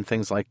namespaces and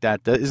things like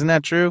that. Isn't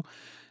that true?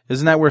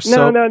 Isn't that where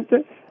Not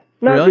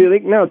really.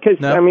 No, because,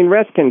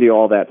 REST can do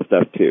all that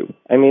stuff, too.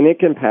 I mean, it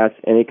can pass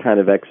any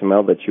kind of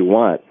XML that you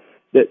want.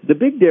 The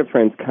big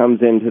difference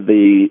comes into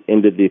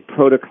the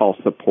protocol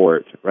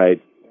support,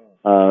 right?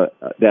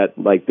 That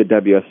like the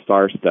WS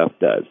Star stuff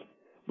does.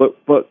 But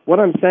what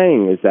I'm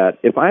saying is that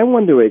if I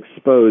want to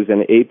expose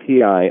an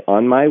API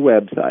on my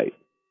website,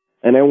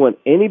 and I want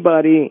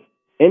anybody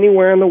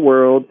anywhere in the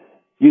world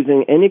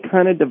using any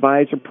kind of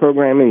device or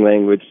programming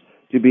language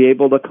to be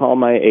able to call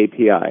my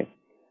API,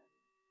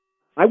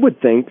 I would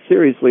think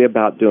seriously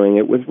about doing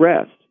it with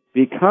REST.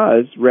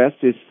 because REST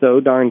is so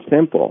darn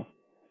simple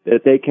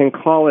that they can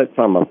call it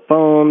from a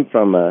phone,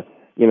 from a,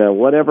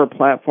 whatever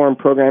platform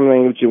programming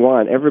language you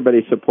want.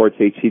 Everybody supports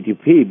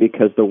HTTP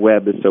because the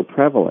web is so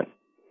prevalent.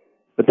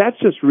 But that's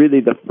just really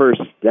the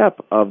first step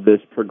of this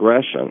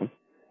progression,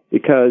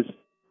 because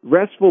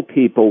RESTful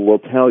people will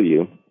tell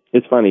you,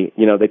 it's funny,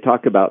 they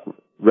talk about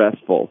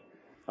RESTful.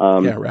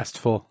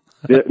 RESTful.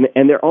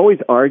 And they're always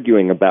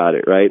arguing about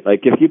it, right?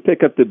 Like if you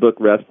pick up the book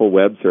RESTful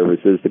Web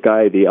Services,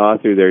 the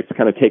author there's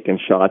kind of taking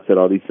shots at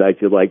all these sites.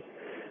 You're like,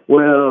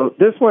 well,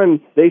 this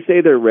one, they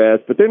say they're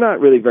REST, but they're not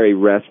really very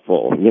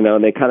RESTful,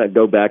 and they kind of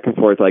go back and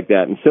forth like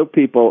that. And so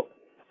people,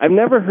 I've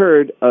never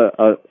heard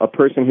a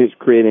person who's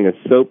creating a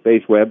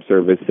SOAP-based web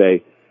service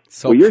say,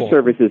 well, your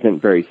service isn't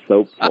very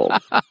soapful.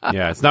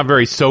 Yeah, it's not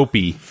very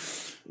soapy.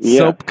 Yeah.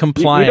 Soap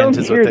compliant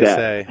is what they that.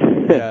 say.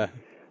 Yeah.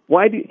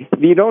 Why do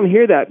you don't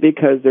hear that?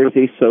 Because there's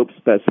a SOAP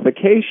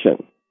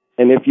specification.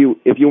 And if you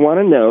want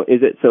to know,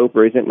 is it SOAP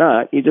or is it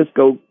not, you just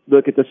go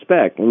look at the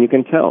spec and you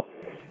can tell.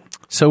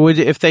 So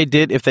if they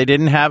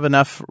didn't have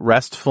enough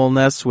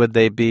restfulness, would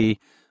they be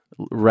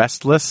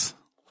restless?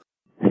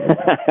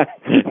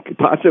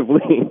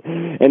 Possibly.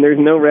 And there's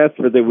no rest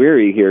for the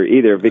weary here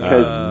either,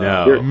 because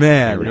this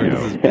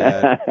is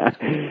bad.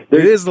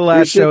 It is the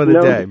last show of the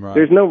day, Ron.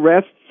 There's no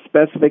rest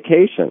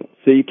specification,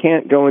 so you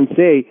can't go and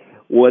say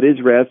what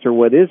is rest or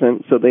what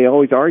isn't, so they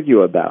always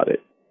argue about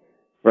it,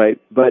 right?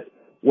 But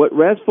what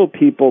RESTful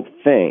people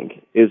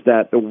think is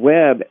that the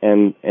web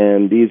and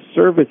these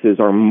services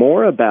are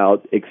more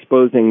about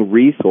exposing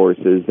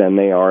resources than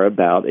they are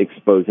about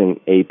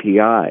exposing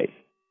APIs.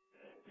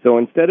 So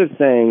instead of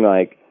saying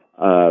like,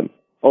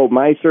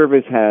 my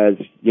service has,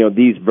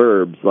 these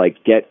verbs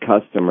like get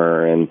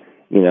customer and,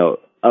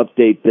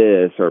 update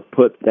this or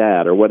put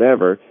that or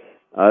whatever,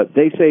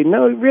 they say,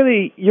 no,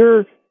 really,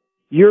 your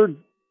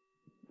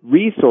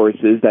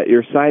resources that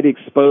your site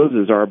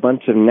exposes are a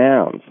bunch of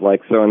nouns.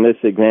 Like, so in this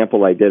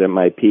example I did at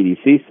my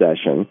PDC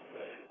session,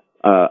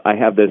 I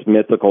have this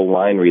mythical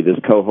winery, this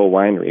Coho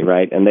winery,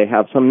 right? And they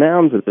have some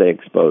nouns that they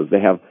expose. They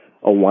have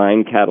a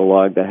wine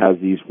catalog that has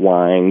these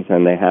wines,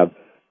 and they have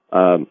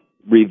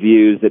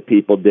reviews that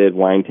people did,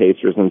 wine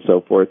tasters and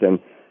so forth. And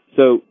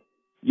so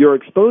you're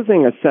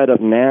exposing a set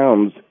of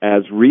nouns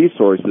as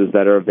resources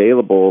that are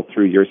available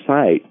through your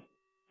site.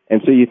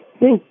 And so you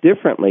think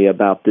differently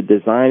about the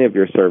design of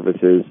your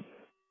services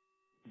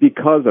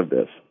because of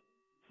this.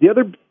 The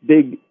other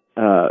big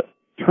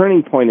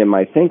turning point in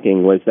my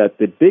thinking was that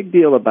the big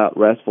deal about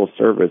RESTful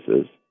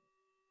services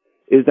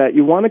is that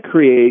you want to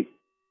create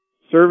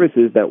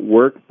services that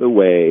work the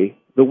way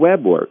the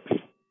web works.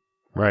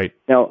 Right.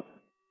 Now,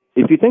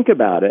 if you think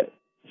about it,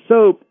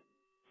 SOAP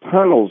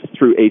tunnels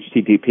through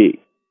HTTP.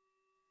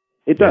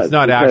 It does. It's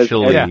not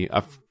actually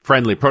a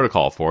friendly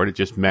protocol for it. It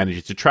just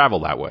manages to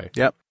travel that way.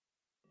 Yep.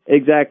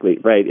 Exactly,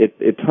 right.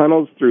 It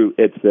tunnels through,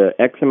 it's the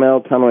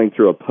XML tunneling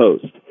through a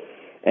post.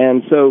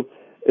 And so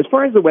as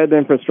far as the web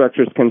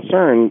infrastructure is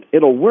concerned,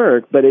 it'll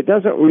work, but it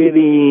doesn't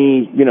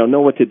really,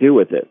 know what to do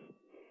with it.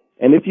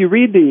 And if you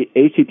read the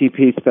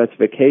HTTP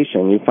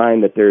specification, you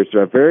find that there's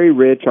a very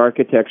rich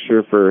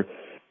architecture for,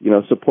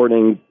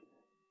 supporting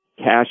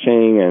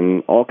caching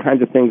and all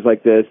kinds of things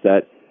like this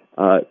that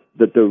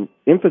the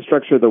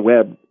infrastructure of the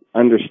web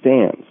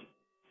understands.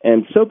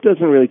 And SOAP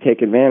doesn't really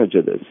take advantage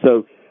of this.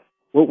 So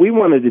what we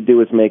wanted to do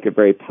is make it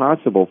very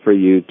possible for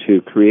you to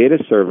create a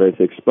service,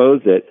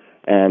 expose it,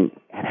 and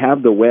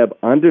have the web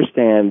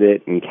understand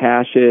it and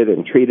cache it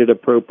and treat it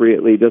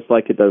appropriately, just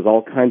like it does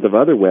all kinds of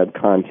other web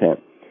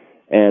content.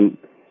 And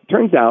it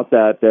turns out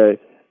that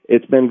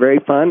it's been very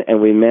fun,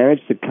 and we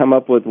managed to come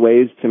up with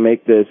ways to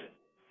make this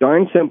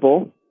darn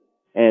simple.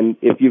 And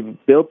if you've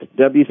built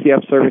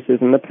WCF services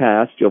in the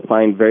past, you'll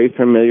find very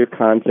familiar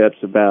concepts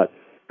about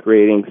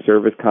creating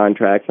service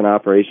contracts and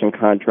operation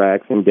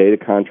contracts and data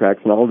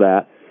contracts and all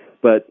that,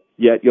 but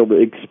yet you'll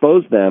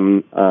expose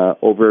them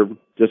over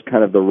just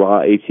kind of the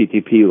raw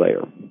HTTP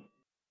layer.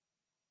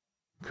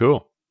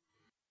 Cool.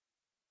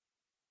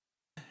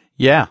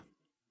 Yeah.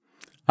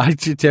 I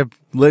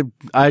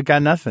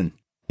got nothing.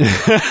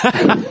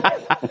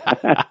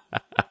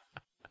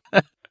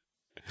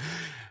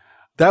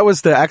 That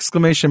was the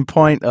exclamation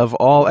point of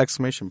all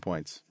exclamation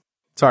points.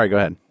 Sorry, go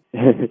ahead.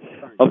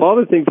 Of all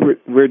the things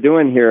we're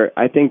doing here,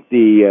 I think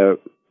the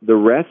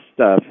REST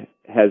stuff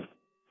has,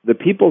 the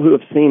people who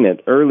have seen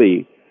it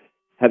early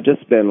have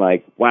just been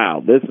like,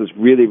 wow, this is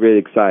really, really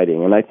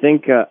exciting. And I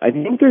think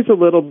there's a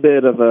little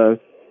bit of a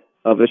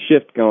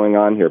shift going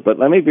on here. But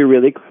let me be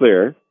really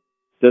clear,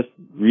 just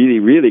really,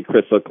 really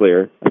crystal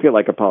clear. I feel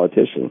like a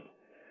politician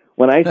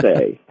when I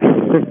say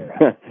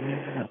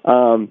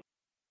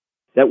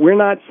that we're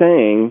not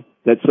saying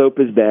that SOAP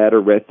is bad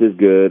or REST is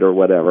good or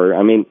whatever.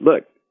 I mean,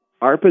 look,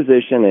 our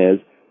position is,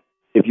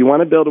 if you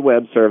want to build a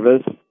web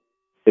service,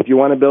 if you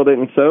want to build it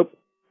in SOAP,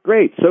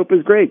 great. SOAP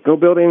is great. Go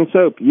build it in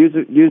SOAP. Use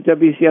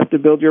WCF to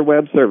build your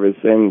web service,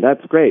 and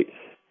that's great.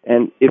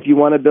 And if you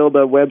want to build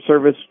a web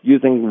service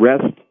using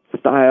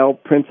REST-style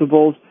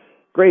principles,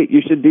 great.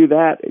 You should do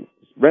that.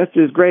 REST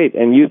is great,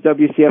 and use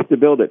WCF to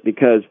build it,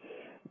 because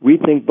we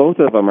think both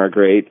of them are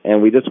great,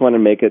 and we just want to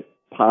make it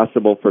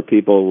possible for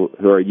people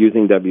who are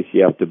using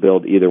WCF to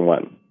build either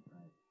one.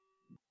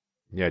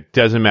 Yeah, it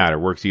doesn't matter.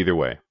 Works either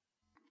way.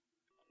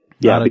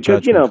 Yeah, Not a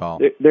because judgment call.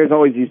 there's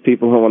always these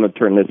people who want to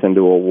turn this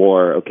into a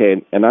war.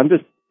 Okay, and I'm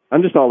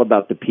just all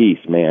about the peace,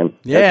 man.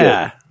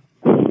 Yeah.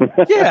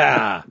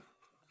 Yeah.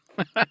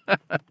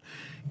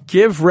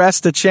 Give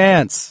rest a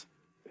chance.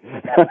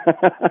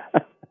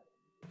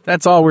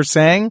 That's all we're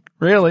saying,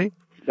 really.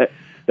 That's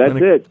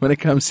it. When it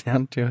comes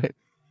down to it.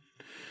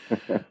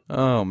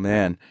 Oh,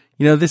 man.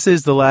 This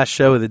is the last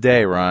show of the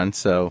day, Ron,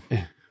 so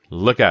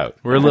look out.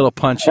 We're a little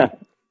punchy.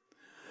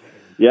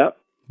 Yep.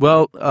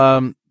 Well,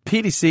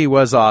 PDC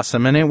was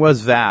awesome, and it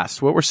was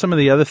vast. What were some of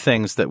the other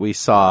things that we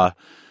saw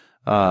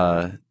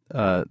that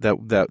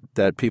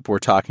people were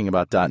talking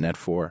about .NET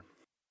 4?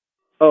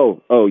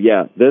 Oh,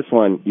 yeah. This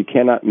one you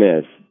cannot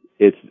miss.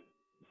 It's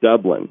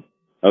Dublin.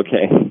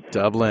 Okay.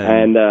 Dublin.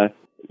 And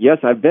yes,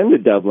 I've been to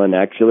Dublin.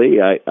 Actually,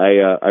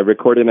 I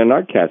recorded an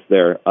Artcast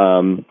there.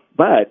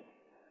 But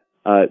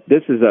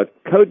this is a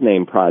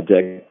codename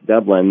project,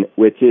 Dublin,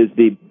 which is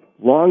the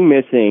long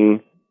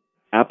missing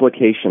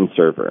application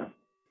server.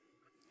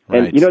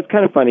 Right. And it's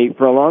kind of funny.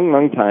 For a long,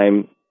 long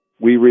time,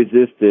 we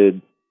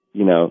resisted,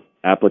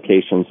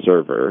 application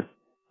server,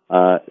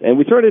 and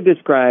we sort of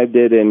described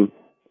it in,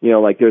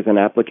 like there's an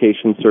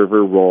application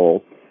server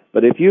role.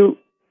 But if you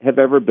have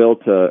ever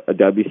built a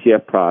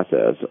WCF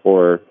process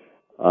or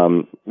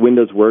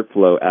Windows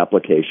Workflow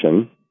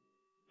application,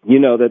 you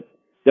know that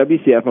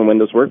WCF and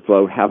Windows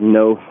Workflow have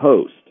no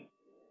host.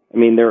 I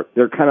mean,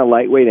 they're kind of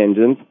lightweight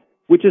engines,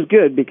 which is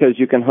good because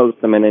you can host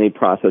them in any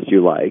process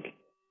you like.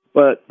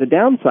 But the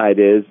downside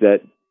is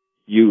that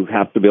you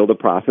have to build a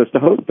process to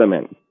host them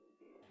in.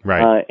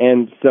 Right.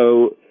 And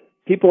so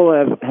people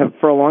have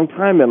for a long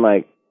time been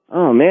like,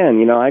 oh,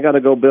 man, I got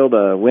to go build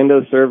a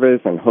Windows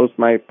service and host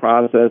my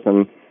process.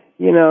 And,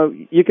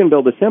 you can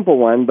build a simple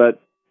one,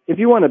 but if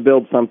you want to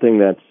build something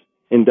that's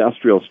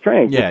industrial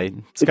strength. Yeah,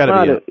 it's got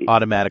to be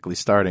automatically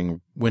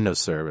starting Windows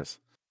service.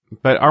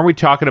 But aren't we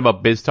talking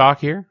about BizTalk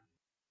here?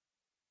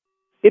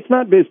 It's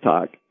not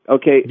BizTalk,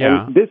 okay?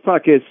 Yeah. And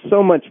BizTalk is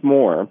so much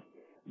more.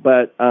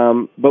 But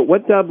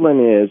what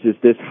Dublin is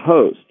this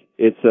host.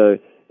 It's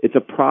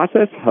a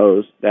process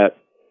host that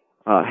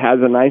has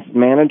a nice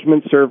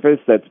management surface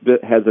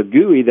has a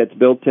GUI that's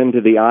built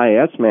into the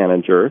IIS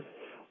manager,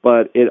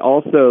 but it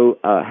also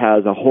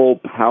has a whole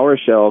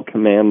PowerShell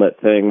commandlet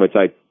thing, which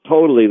I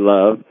totally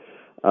love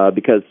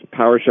because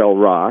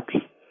PowerShell rocks.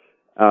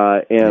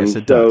 And yes,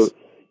 it does.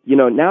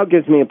 Now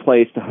gives me a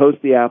place to host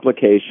the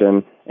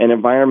application, an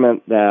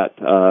environment that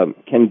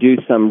can do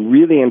some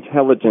really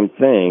intelligent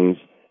things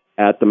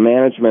at the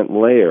management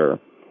layer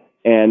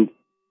and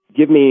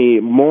give me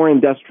more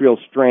industrial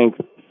strength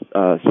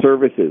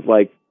services.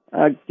 Like,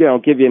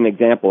 give you an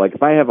example. Like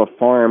if I have a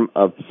farm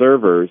of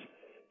servers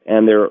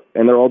and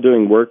they're all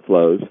doing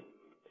workflows,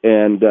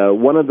 and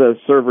one of the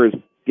servers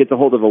gets a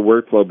hold of a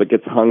workflow but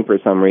gets hung for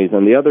some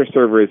reason, the other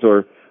servers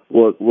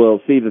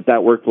will see that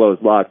workflow is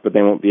locked, but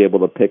they won't be able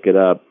to pick it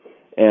up.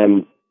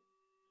 And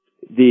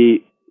the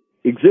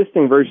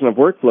existing version of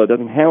workflow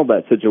doesn't handle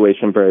that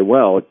situation very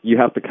well. You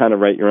have to kind of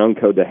write your own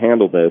code to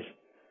handle this.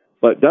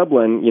 But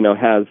Dublin,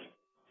 has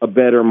a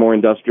better, more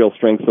industrial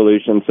strength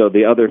solution, so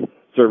the other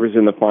servers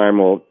in the farm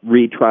will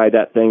retry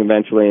that thing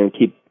eventually and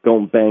keep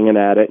going banging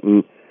at it.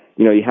 And,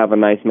 you have a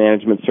nice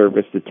management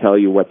service to tell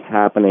you what's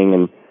happening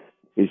and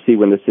you see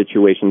when the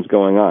situation's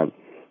going on.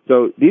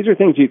 So these are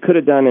things you could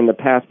have done in the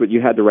past, but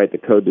you had to write the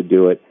code to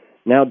do it.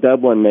 Now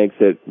Dublin makes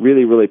it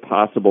really, really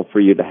possible for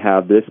you to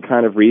have this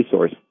kind of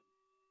resource.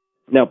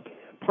 Now,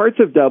 parts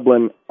of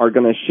Dublin are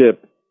going to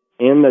ship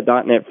in the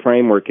 .NET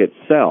framework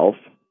itself,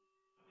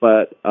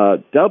 but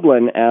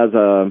Dublin as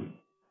a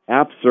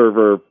app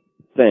server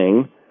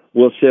thing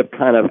will ship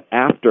kind of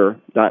after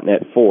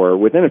 .NET 4,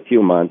 within a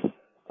few months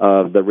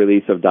of the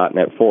release of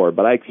 .NET 4.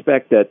 But I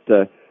expect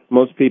that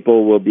most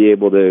people will be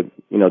able to,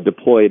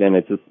 deploy it in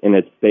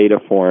its beta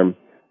form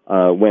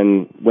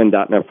when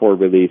 .NET 4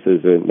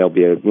 releases, and there'll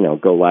be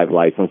go live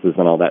licenses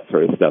and all that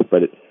sort of stuff.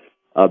 But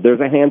there's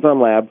a hands-on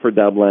lab for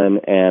Dublin,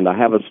 and I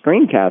have a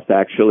screencast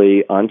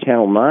actually on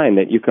Channel 9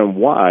 that you can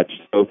watch.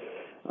 So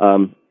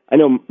I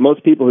know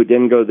most people who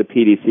didn't go to the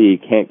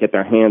PDC can't get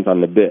their hands on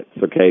the bits,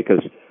 okay,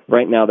 because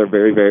right now they're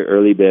very, very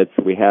early bits.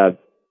 We have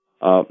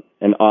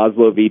an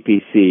Oslo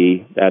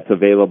VPC that's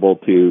available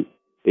to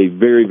a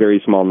very,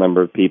 very small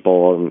number of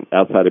people, and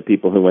outside of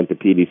people who went to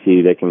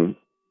PDC, they can,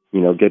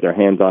 get their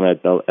hands on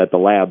it at the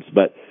labs.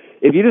 But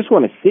if you just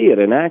want to see it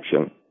in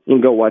action, you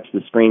can go watch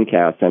the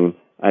screencast, and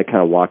I kind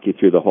of walk you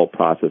through the whole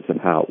process of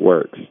how it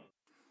works.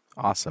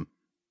 Awesome.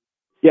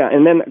 Yeah,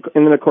 and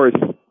then of course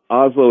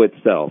Oslo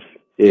itself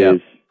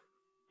is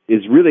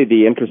really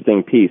the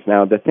interesting piece.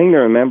 Now, the thing to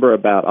remember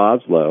about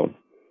Oslo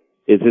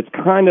is it's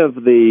kind of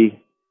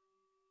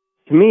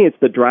to me, it's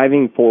the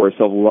driving force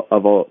of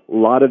a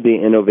lot of the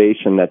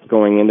innovation that's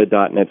going into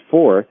 .NET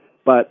 4,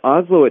 but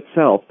Oslo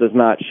itself does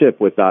not ship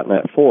with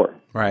 .NET 4.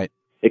 Right.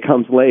 It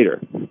comes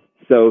later.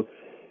 So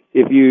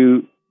if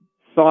you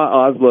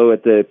saw Oslo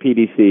at the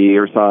PDC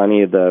or saw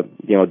any of the,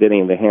 did any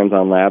of the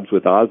hands-on labs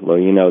with Oslo,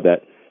 you know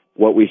that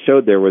what we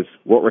showed there was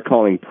what we're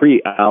calling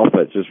pre-alpha.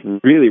 It's just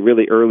really,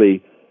 really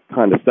early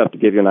kind of stuff to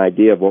give you an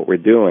idea of what we're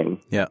doing.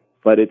 Yeah.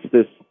 But it's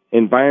this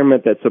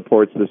environment that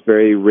supports this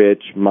very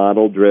rich,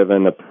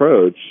 model-driven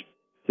approach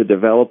to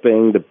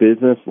developing the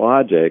business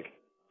logic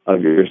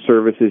of your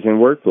services and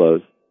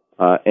workflows,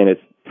 and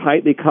it's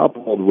tightly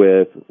coupled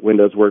with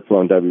Windows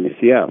Workflow and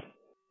WCF.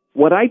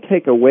 What I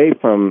take away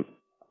from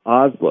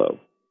Oslo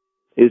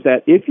is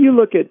that if you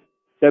look at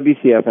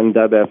WCF and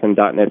WF and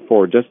 .NET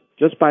 4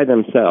 just by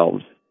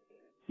themselves,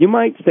 you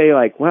might say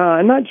like, well,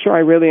 I'm not sure I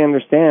really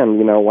understand,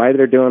 why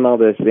they're doing all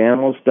this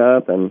YAML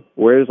stuff and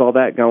where's all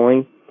that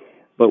going.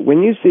 But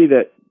when you see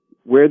that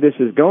where this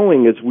is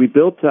going is we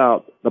built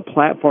out the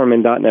platform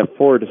in .NET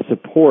 4 to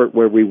support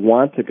where we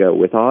want to go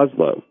with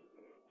Oslo.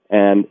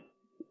 And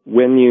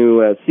when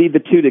you see the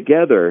two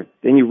together,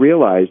 then you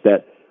realize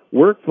that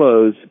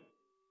workflows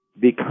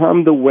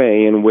become the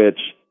way in which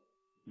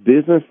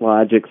business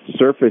logic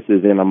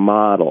surfaces in a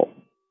model.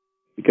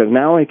 Because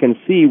now I can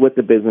see what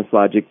the business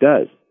logic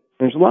does.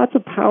 There's lots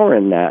of power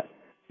in that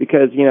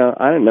because,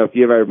 I don't know if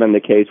you've ever been the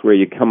case where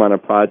you come on a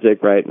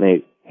project, right, and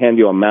they hand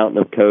you a mountain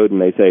of code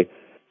and they say,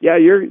 yeah,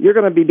 you're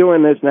going to be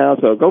doing this now,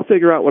 so go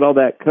figure out what all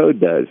that code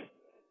does.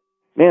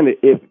 Man,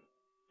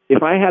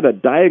 if I had a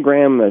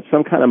diagram,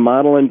 some kind of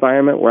model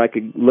environment where I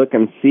could look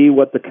and see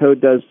what the code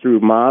does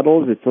through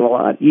models, it's a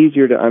lot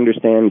easier to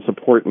understand,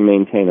 support, and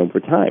maintain over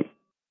time.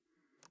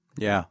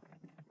 Yeah.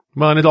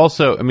 Well, and it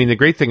also, the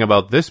great thing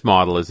about this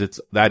model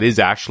is that is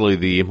actually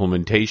the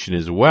implementation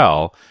as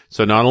well.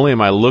 So not only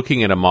am I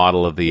looking at a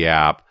model of the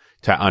app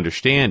to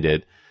understand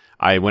it,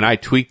 when I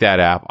tweak that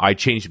app, I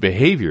change the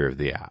behavior of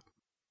the app.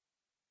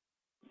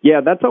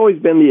 Yeah, that's always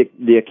been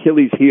the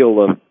Achilles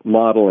heel of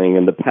modeling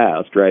in the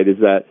past, right? Is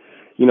that,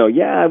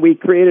 we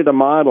created a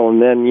model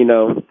and then,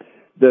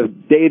 the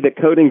day that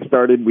coding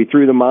started, we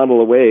threw the model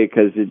away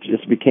because it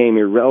just became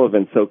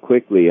irrelevant so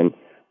quickly. And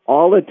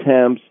all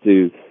attempts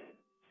to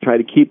try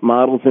to keep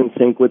models in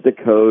sync with the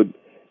code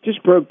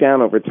just broke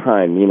down over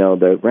time.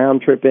 The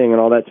round tripping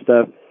and all that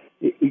stuff.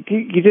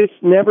 You just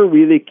never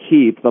really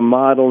keep the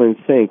model in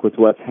sync with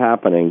what's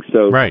happening.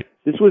 So right.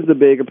 This was the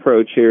big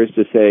approach here, is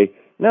to say,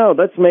 no,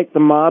 let's make the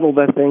model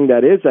the thing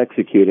that is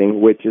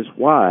executing, which is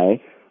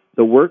why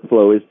the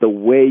workflow is the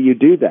way you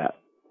do that.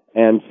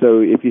 And so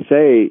if you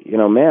say,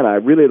 man, I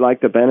really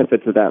like the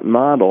benefits of that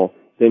model,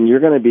 then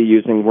you're going to be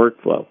using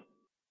workflow.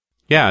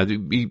 Yeah,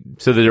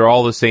 so that they're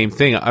all the same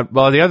thing.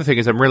 Well, the other thing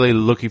is I'm really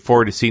looking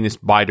forward to seeing this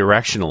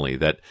bidirectionally,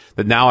 that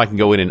now I can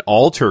go in and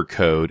alter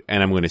code,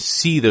 and I'm going to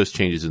see those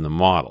changes in the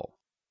model.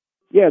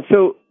 Yeah,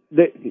 so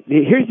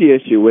here's the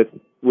issue with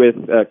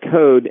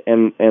code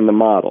and the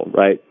model,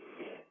 right?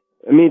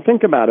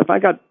 Think about it. If I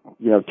got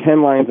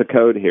 10 lines of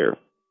code here,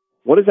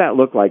 what does that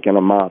look like in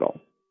a model?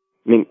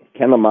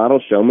 Can the model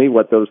show me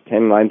what those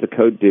 10 lines of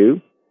code do?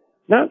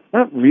 Not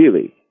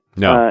really.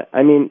 No.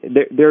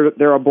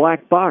 They're a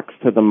black box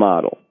to the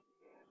model.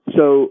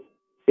 So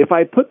if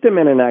I put them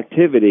in an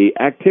activities,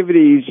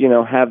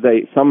 have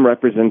some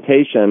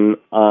representation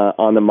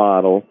on the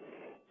model,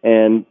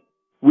 and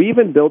we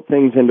even built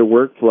things into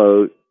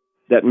workflow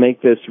that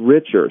make this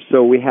richer.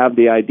 So we have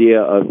the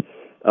idea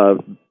of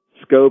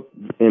scope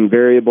and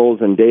variables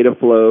and data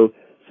flow.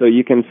 So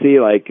you can see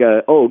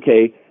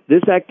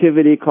this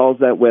activity calls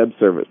that web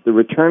service. The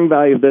return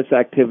value of this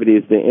activity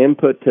is the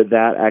input to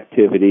that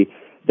activity.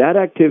 That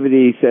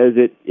activity says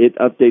it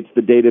updates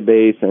the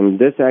database, and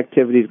this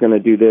activity is going to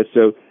do this.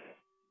 So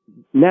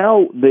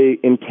now the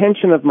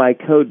intention of my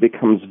code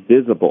becomes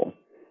visible.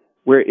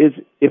 Whereas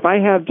if I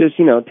have just,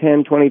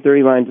 10, 20,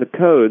 30 lines of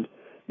code,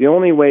 the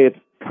only way it's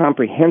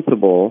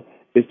comprehensible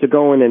is to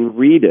go in and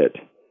read it.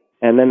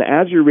 And then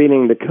as you're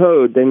reading the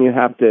code, then you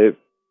have to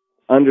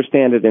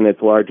understand it in its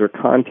larger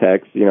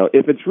context.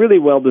 If it's really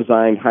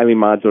well-designed, highly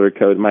modular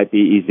code, it might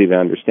be easy to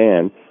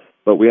understand.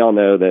 But we all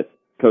know that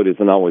code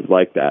isn't always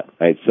like that,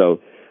 right? So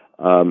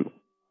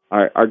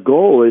our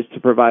goal is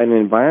to provide an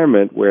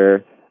environment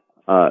where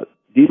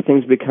these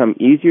things become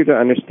easier to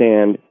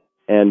understand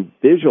and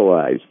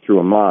visualize through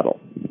a model.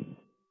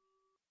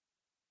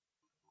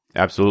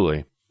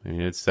 Absolutely.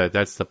 That's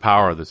the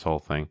power of this whole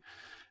thing.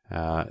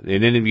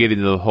 And then you get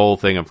into the whole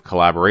thing of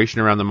collaboration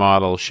around the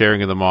model,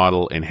 sharing of the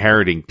model,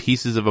 inheriting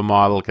pieces of a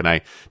model. Can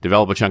I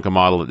develop a chunk of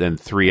model that then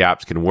 3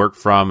 apps can work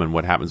from? And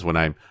what happens when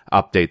I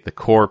update the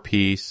core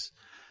piece?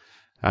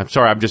 I'm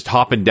sorry, I'm just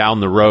hopping down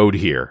the road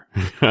here.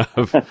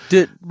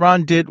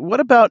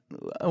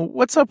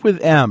 What's up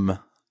with M?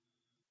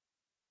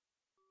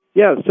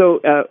 Yeah, so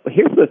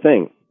here's the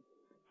thing.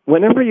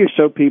 Whenever you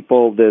show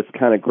people this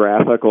kind of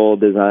graphical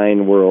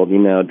design world,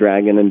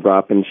 dragging and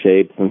dropping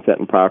shapes and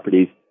setting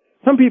properties,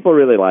 some people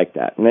really like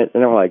that. And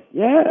they're like,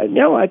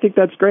 I think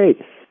that's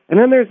great. And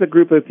then there's a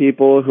group of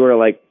people who are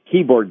like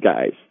keyboard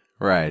guys.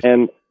 Right.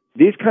 And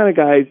these kind of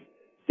guys,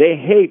 they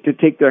hate to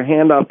take their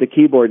hand off the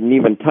keyboard and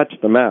even touch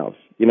the mouse.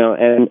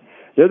 And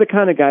they're the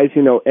kind of guys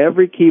who know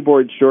every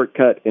keyboard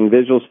shortcut in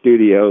Visual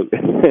Studio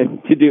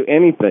to do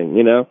anything,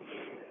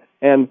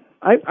 And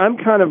I'm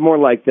kind of more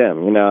like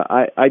them. You know,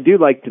 I do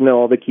like to know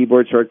all the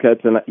keyboard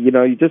shortcuts, and you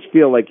know, you just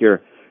feel like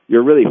you're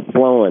really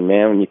flowing,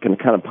 man, when you can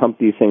kind of pump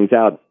these things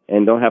out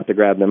and don't have to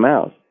grab the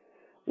mouse.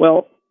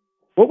 Well,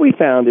 what we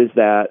found is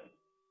that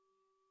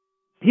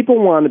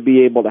people want to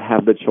be able to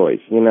have the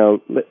choice. You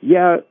know,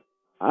 yeah,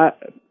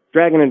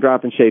 dragging and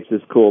dropping shapes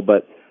is cool,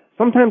 but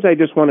sometimes I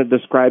just want to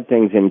describe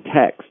things in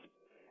text.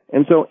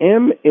 And so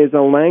M is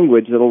a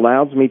language that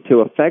allows me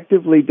to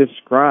effectively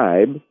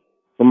describe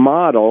the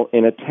model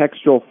in a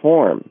textual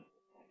form.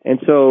 And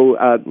so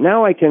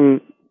now I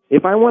can,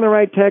 if I want to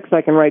write text,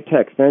 I can write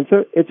text. And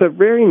it's a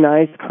very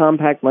nice,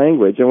 compact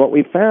language. And what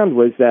we found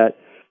was that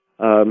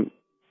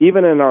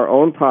even in our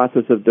own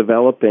process of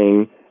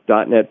developing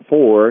 .NET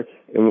 4,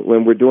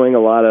 when we're doing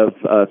a lot of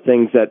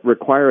things that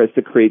require us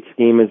to create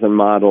schemas and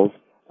models,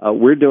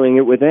 we're doing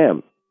it with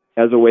M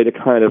as a way to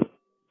kind of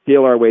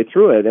feel our way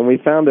through it. And we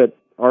found that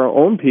our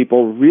own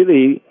people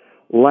really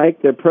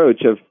like the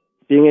approach of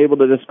being able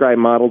to describe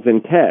models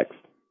in text.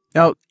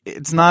 Now,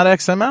 it's not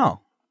XML.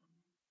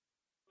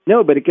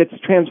 No, but it gets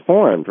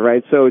transformed,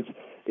 right? So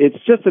it's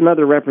just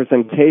another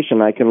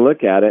representation. I can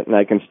look at it and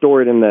I can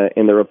store it in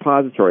the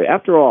repository.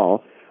 After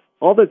all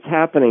that's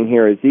happening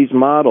here is these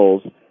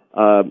models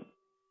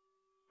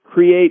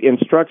create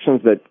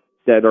instructions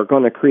that are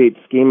going to create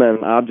schema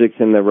and objects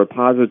in the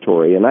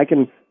repository, and I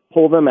can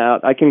pull them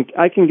out. I can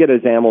get a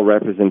XAML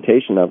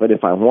representation of it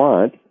if I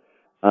want.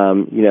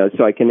 You know,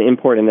 so I can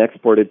import and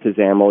export it to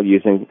XAML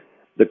using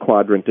the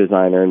Quadrant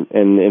Designer.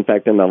 And in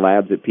fact, in the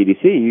labs at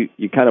PDC,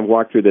 you kind of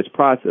walk through this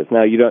process.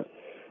 Now, you don't,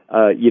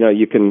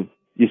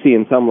 you see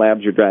in some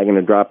labs you're dragging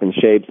and dropping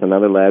shapes, and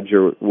other labs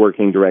you're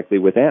working directly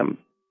with M.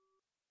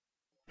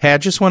 Hey, I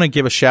just want to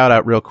give a shout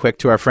out real quick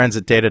to our friends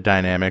at Data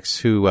Dynamics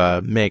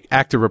who make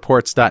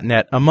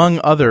ActiveReports.net, among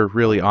other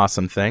really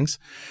awesome things.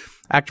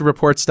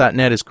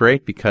 ActiveReports.net is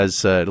great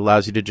because it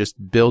allows you to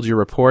just build your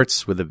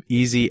reports with an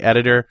easy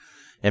editor,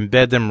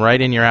 embed them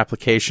right in your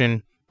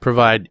application,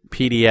 provide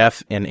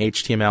PDF and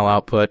HTML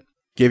output,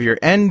 give your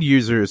end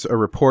users a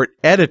report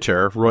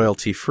editor,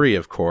 royalty-free,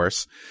 of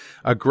course,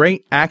 a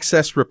great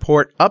Access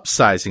report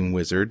upsizing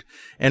wizard,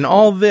 and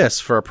all this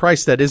for a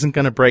price that isn't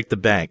going to break the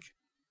bank.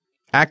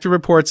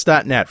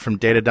 ActiveReports.net from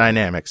Data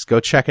Dynamics.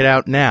 Go check it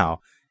out now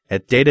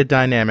at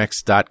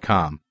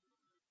datadynamics.com.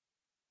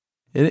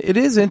 It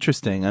is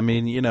interesting. I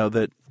mean, you know,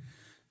 that,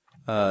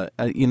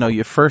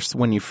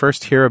 when you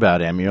first hear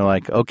about M, you're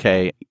like,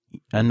 okay,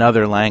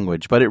 another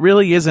language. But it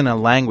really isn't a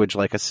language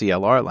like a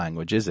CLR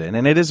language, is it?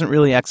 And it isn't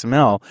really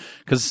XML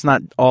because it's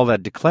not all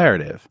that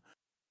declarative.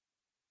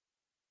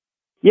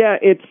 Yeah,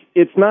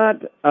 it's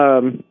not.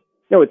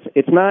 No,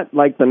 it's not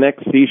like the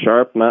next C#.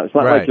 It's not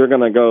Right. like you're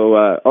going to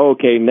go,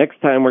 okay,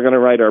 next time we're going to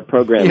write our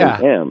program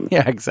in M.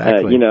 Yeah,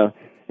 exactly.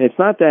 It's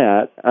not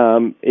that.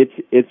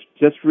 It's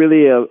just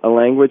really a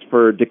language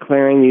for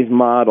declaring these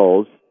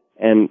models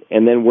and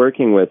then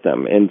working with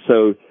them. And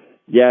so,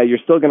 yeah, you're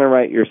still going to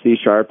write your C#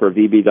 or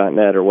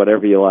VB.NET or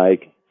whatever you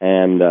like,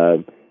 and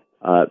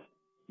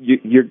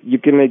you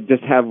can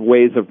just have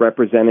ways of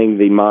representing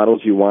the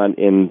models you want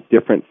in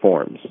different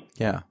forms.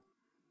 Yeah.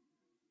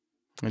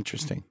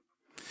 Interesting.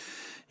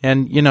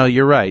 And, you know,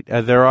 you're right.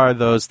 There are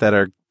those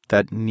that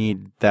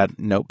need that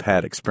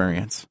notepad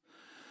experience.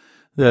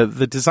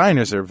 The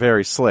designers are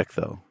very slick,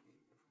 though.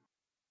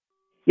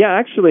 Yeah,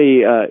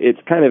 actually, it's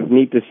kind of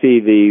neat to see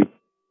the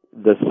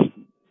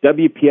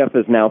WPF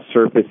is now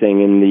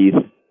surfacing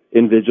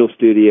in Visual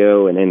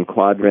Studio and in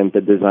Quadrant,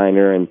 the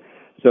designer, and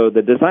so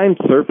the design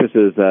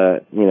surfaces,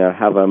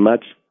 have a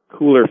much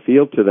cooler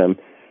feel to them.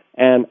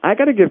 And I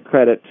got to give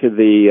credit to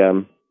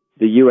the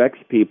UX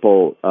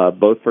people,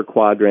 both for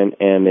Quadrant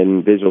and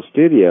in Visual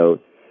Studio.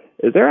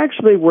 They're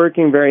actually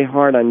working very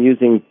hard on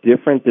using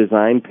different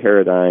design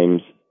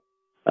paradigms.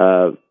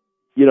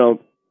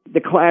 The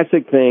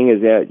classic thing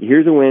is that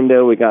here's a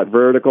window, we got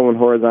vertical and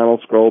horizontal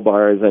scroll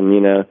bars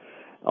and,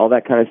 all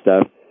that kind of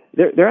stuff.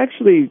 They're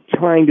actually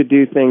trying to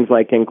do things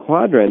like in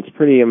Quadrant, it's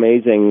pretty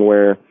amazing,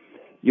 where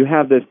you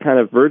have this kind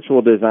of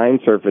virtual design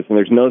surface and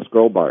there's no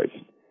scroll bars.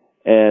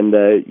 And,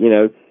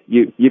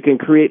 you can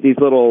create these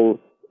little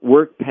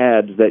work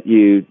pads that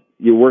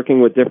you're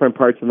working with different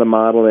parts of the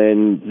model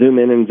and zoom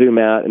in and zoom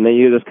out, and then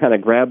you just kind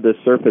of grab this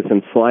surface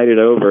and slide it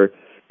over.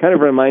 Kind of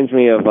reminds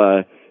me of,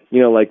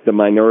 like the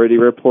Minority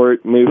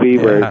Report movie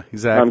where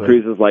exactly. Tom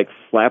Cruise is like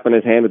slapping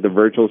his hand at the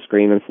virtual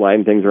screen and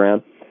sliding things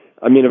around.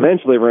 I mean,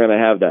 eventually we're going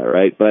to have that,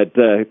 right? But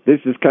this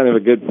is kind of a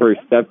good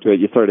first step to it.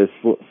 You sort of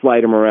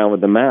slide them around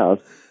with the mouse.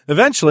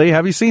 Eventually,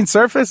 have you seen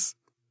Surface?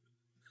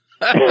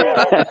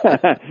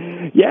 Yeah,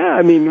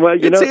 I mean, well,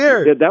 it's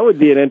here. That would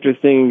be an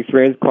interesting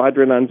experience,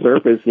 Quadrant on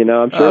Surface.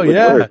 I'm sure it would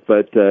work.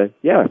 But,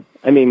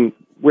 I mean,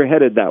 we're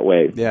headed that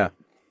way. Yeah.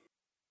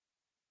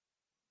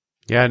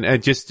 Yeah, and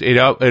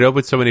it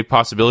opens so many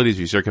possibilities as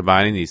you start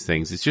combining these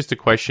things. It's just a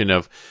question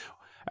of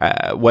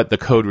what the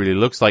code really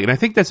looks like. And I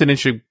think that's an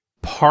interesting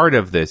part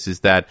of this,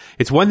 is that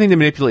it's one thing to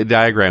manipulate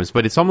diagrams,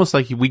 but it's almost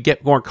like we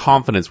get more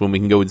confidence when we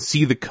can go and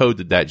see the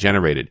code that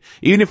generated.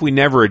 Even if we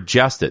never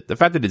adjust it, the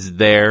fact that it's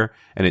there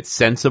and it's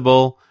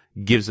sensible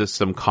gives us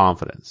some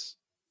confidence.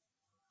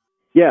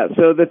 Yeah,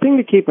 so the thing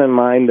to keep in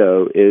mind,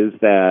 though, is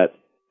that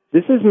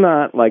this is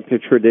not like the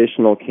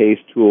traditional case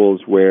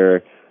tools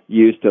where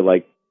you used to,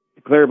 like,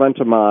 declare a bunch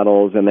of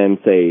models and then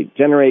say,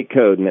 generate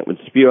code, and it would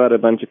spew out a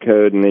bunch of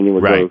code, and then you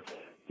would Right. go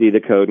see the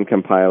code and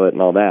compile it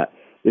and all that.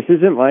 This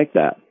isn't like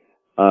that.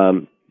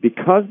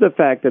 Because the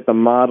fact that the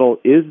model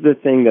is the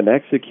thing that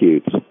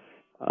executes,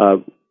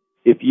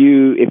 if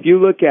you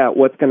look at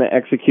what's going to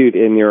execute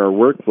in your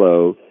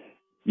workflow,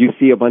 you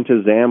see a bunch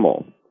of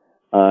XAML.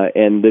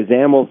 And the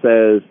XAML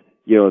says,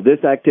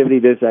 this activity,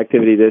 this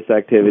activity, this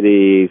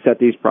activity, set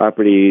these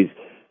properties,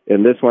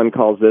 and this one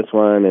calls this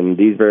one, and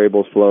these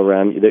variables flow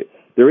around.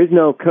 There is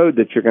no code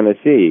that you're going to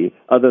see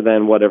other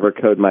than whatever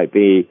code might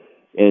be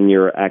in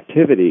your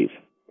activities.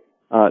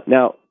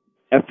 Now,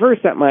 at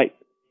first that might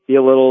be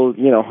a little,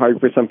 hard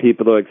for some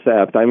people to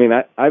accept. I mean,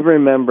 I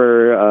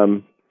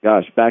remember,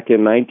 back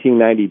in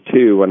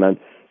 1992 when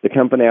the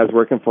company I was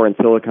working for in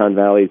Silicon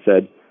Valley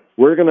said,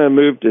 we're going to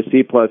move to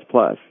C++.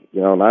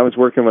 And I was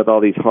working with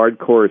all these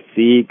hardcore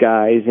C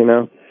guys,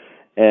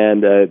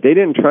 and they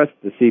didn't trust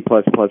the C++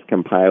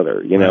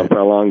 compiler, for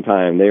a long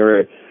time.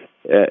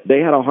 They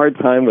had a hard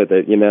time with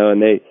it,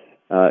 and they,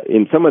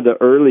 in some of the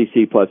early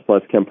C++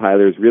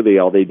 compilers, really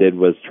all they did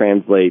was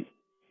translate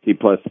C++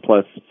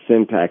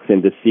 syntax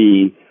into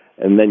C,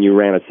 and then you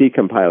ran a C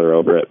compiler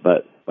over it.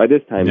 But by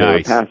this time, They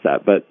were past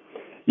that. But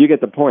you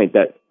get the point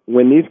that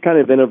when these kind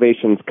of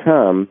innovations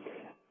come,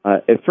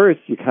 at first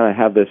you kind of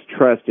have this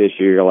trust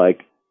issue. You're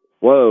like,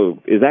 whoa,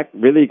 is that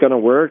really going to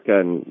work?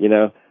 And,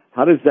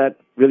 how does that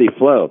really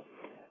flow?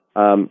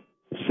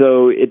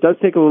 So it does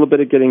take a little bit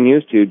of getting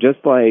used to,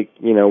 just like,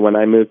 when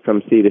I moved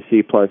from C to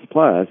C++,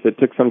 it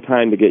took some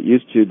time to get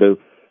used to the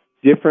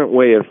different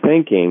way of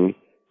thinking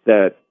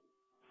that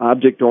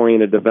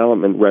object-oriented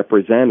development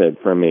represented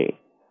for me.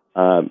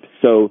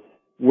 So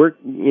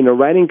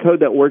writing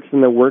code that works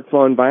in the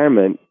workflow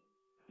environment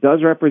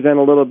does represent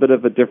a little bit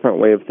of a different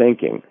way of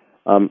thinking.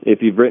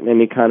 If you've written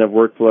any kind of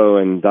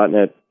workflow in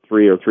 .NET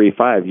 3 or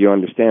 3.5, you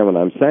understand what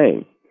I'm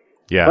saying.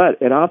 Yeah.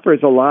 But it offers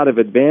a lot of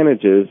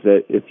advantages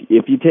that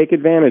if you take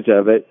advantage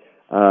of it,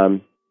 I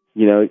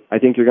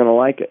think you're going to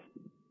like it.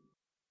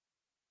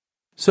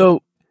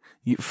 So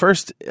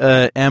first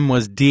M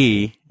was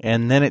D,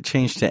 and then it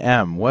changed to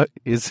M. What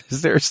is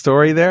there a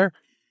story there?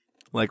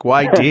 Like,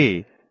 why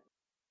D?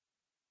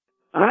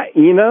 I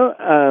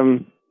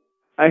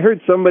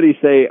heard somebody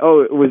say, "Oh,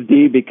 it was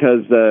D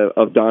because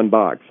of Don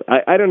Box."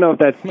 I don't know if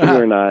that's true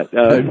or not.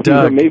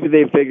 Maybe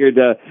they figured,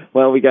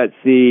 we got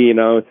C,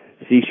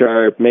 C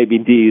sharp, maybe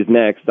D is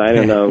next. I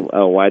don't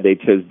know why they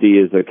chose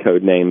D as a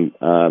code name.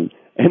 And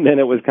then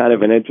it was kind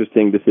of an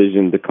interesting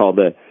decision to call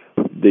the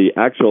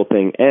actual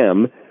thing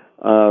M.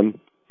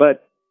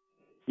 But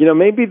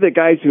maybe the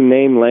guys who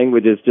name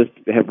languages just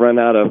have run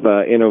out of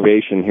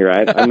innovation here.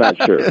 I'm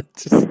not sure.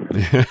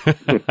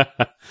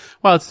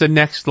 Well, it's the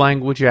next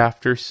language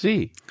after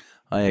C.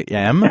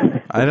 M?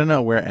 I don't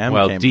know where M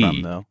came D.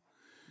 from, though.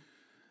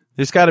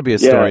 There's got to be a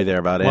story there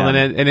about M. Well,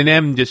 and an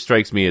M just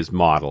strikes me as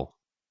model.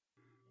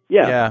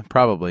 Yeah,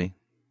 probably.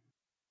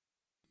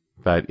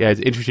 But yeah, it's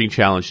an interesting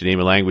challenge to name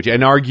a language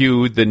and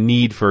argue the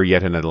need for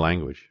yet another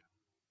language.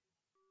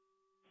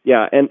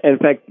 Yeah, and in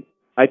fact,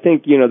 I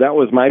think, that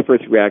was my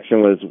first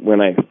reaction was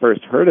when I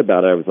first heard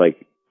about it. I was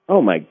like,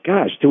 oh my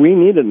gosh, do we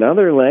need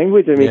another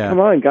language? I mean, come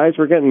on, guys,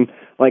 we're getting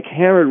like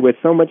hammered with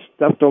so much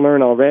stuff to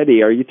learn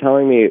already. Are you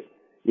telling me,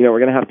 we're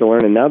going to have to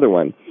learn another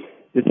one?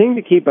 The thing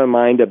to keep in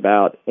mind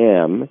about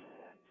M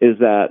is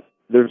that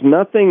there's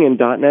nothing in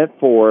 .NET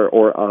 4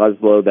 or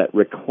Oslo that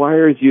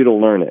requires you to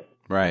learn it.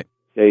 Right.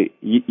 Okay?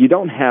 You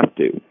don't have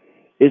to.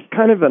 It's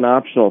kind of an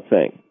optional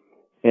thing.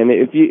 And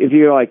if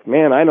you're like,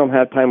 man, I don't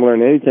have time to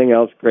learn anything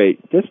else,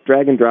 great. Just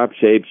drag and drop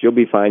shapes. You'll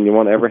be fine. You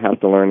won't ever have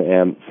to learn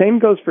M. Same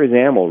goes for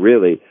XAML,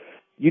 really.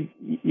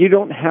 You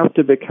don't have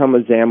to become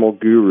a XAML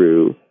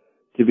guru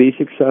to be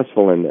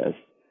successful in this.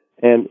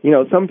 And,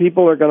 some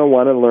people are going to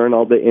want to learn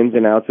all the ins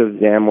and outs of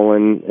XAML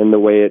and the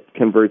way it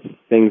converts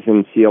things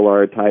in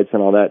CLR types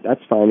and all that.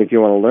 That's fine if you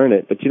want to learn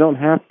it, but you don't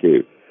have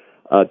to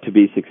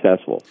be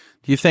successful.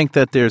 Do you think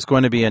that there's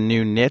going to be a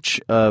new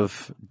niche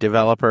of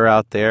developer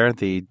out there,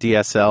 the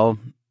DSL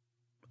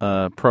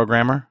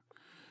programmer,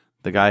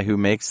 the guy who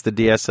makes the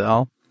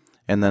DSL,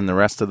 and then the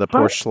rest of the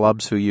poor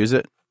schlubs who use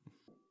it?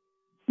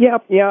 Yeah,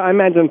 I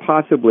imagine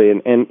possibly.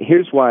 And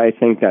here's why I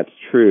think that's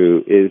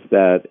true is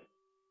that,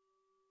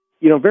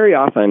 very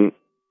often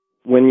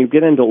when you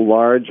get into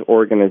large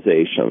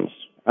organizations,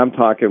 I'm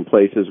talking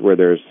places where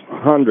there's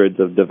hundreds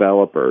of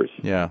developers.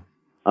 Yeah.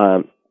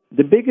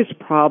 The biggest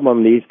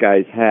problem these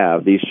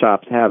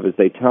shops have is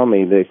they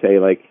say,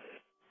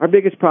 our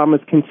biggest problem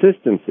is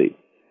consistency.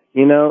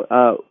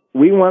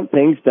 We want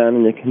things done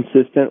in a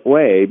consistent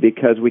way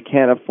because we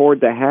can't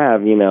afford to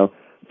have,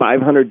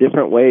 500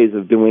 different ways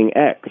of doing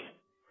X.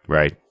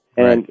 Right.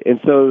 And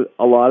so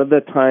a lot of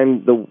the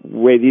time, the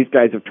way these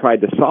guys have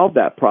tried to solve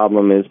that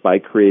problem is by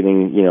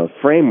creating,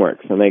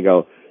 frameworks. And they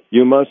go,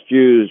 you must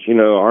use,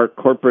 our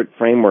corporate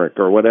framework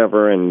or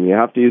whatever, and you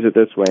have to use it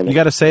this way. You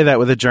got to say that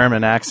with a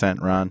German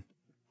accent, Ron.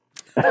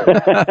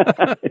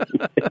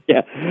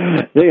 Yeah,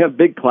 they have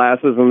big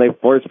classes and they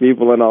force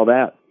people and all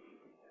that.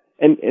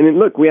 And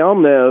look, we all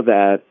know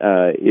that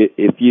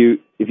if you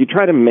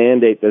try to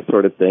mandate this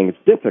sort of thing, it's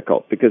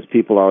difficult because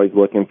people are always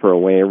looking for a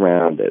way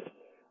around it.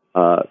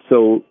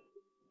 So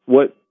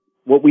what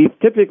we've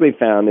typically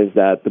found is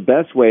that the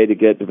best way to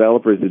get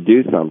developers to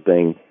do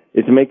something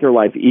is to make their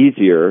life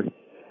easier.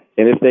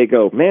 And if they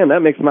go, man,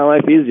 that makes my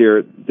life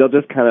easier, they'll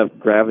just kind of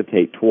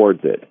gravitate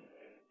towards it.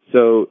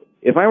 So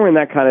if I were in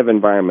that kind of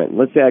environment,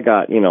 let's say I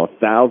got,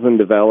 1,000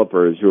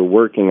 developers who are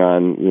working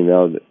on,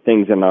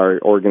 things in our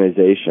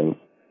organization.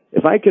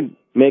 If I could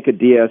make a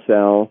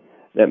DSL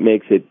that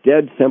makes it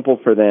dead simple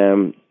for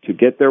them to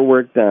get their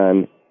work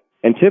done,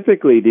 and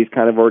typically these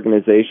kind of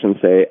organizations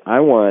say,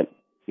 I want,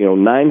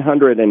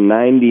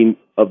 990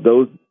 of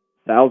those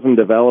 1,000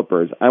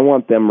 developers, I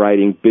want them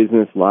writing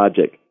business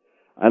logic.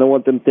 I don't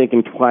want them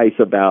thinking twice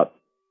about,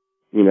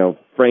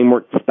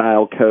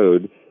 framework-style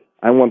code.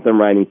 I want them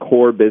writing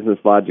core business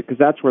logic because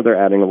that's where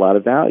they're adding a lot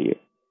of value.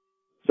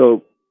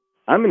 So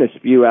I'm going to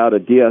spew out a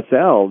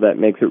DSL that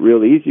makes it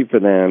real easy for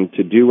them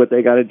to do what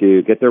they got to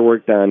do, get their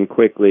work done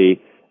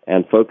quickly,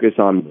 and focus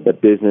on the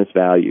business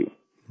value.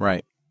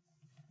 Right.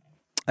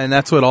 And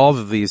that's what all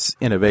of these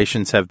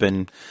innovations have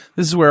been.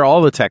 This is where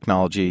all the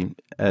technology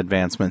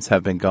advancements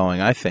have been going,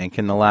 I think,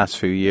 in the last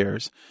few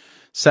years.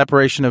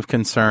 Separation of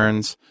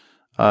concerns,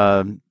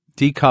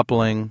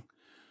 decoupling,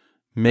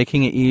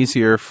 making it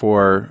easier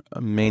for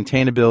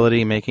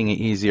maintainability, making it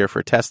easier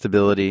for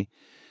testability,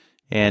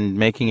 and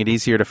making it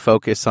easier to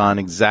focus on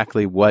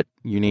exactly what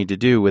you need to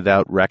do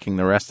without wrecking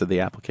the rest of the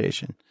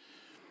application.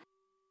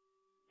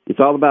 It's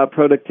all about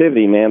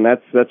productivity, man.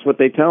 That's what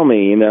they tell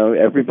me.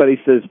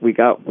 Everybody says we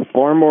got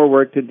far more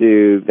work to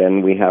do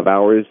than we have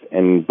hours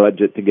and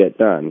budget to get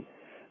done.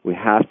 We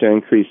have to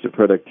increase the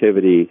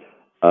productivity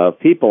of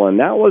people. And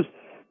that was,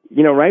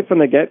 right from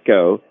the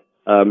get-go.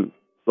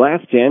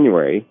 Last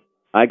January,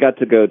 I got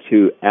to go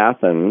to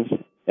Athens,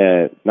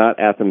 not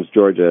Athens,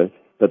 Georgia,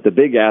 but the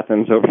big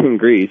Athens over in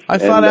Greece. I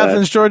thought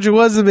Athens, Georgia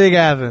was the big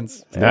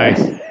Athens.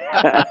 Nice.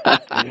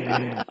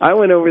 I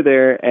went over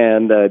there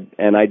and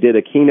I did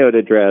a keynote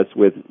address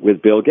with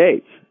Bill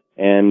Gates.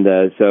 And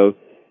so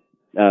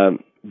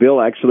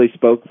Bill actually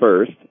spoke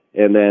first,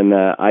 and then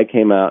I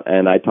came out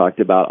and I talked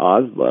about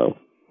Oslo.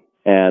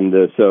 And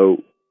so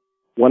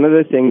one of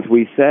the things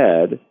we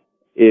said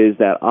is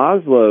that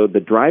Oslo, the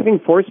driving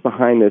force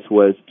behind this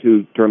was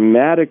to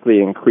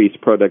dramatically increase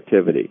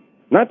productivity,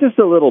 not just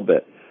a little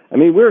bit. I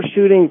mean, we're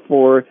shooting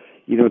for,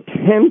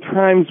 10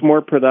 times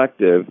more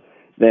productive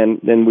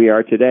than we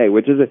are today,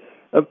 which is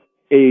a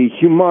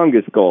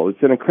humongous goal.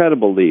 It's an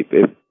incredible leap.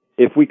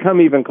 If we come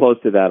even close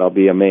to that, I'll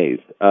be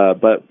amazed.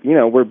 But,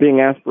 we're being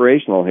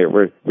aspirational here.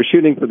 We're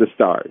shooting for the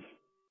stars.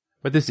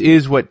 But this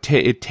is what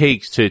it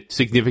takes to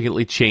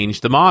significantly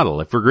change the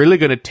model. If we're really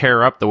going to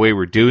tear up the way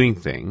we're doing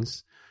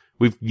things,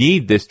 we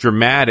need this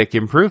dramatic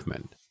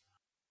improvement.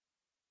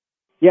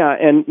 Yeah,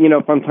 and,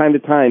 from time to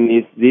time,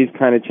 these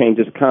kind of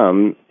changes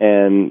come,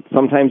 and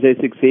sometimes they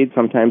succeed,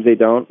 sometimes they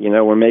don't.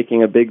 We're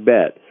making a big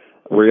bet.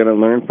 We're going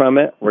to learn from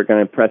it. We're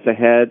going to press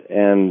ahead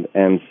and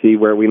see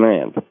where we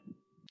land.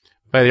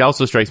 But it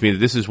also strikes me that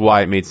this is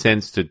why it made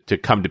sense to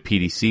come to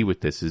PDC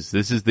with this.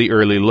 This is the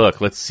early look.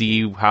 Let's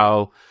see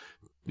how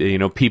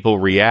people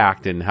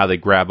react and how they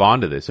grab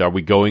onto this. Are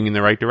we going in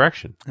the right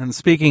direction? And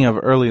speaking of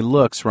early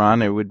looks,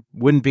 Ron, it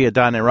wouldn't be a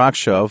 .NET Rock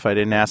show if I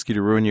didn't ask you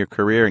to ruin your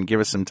career and give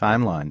us some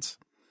timelines.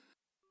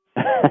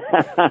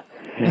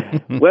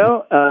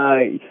 Well,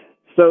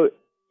 so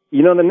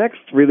the next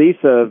release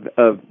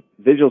of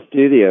Visual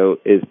Studio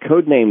is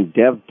codenamed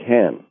Dev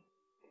 10,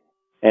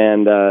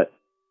 and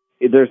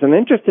there's an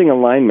interesting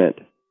alignment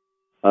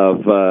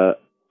of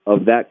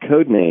that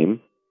codename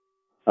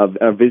of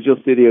Visual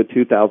Studio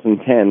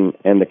 2010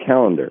 and the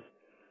calendar.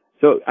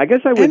 So I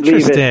guess I would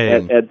leave it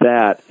at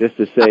that, just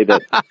to say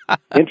that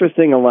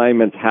interesting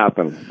alignments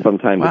happen from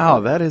time to time. Wow,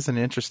 that is an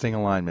interesting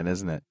alignment,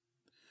 isn't it?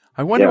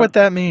 I wonder what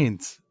that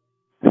means.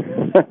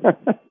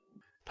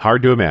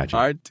 Hard to imagine.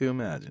 Hard to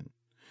imagine.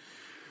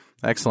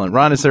 Excellent.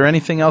 Ron, is there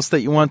anything else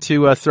that you want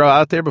to throw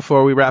out there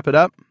before we wrap it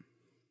up?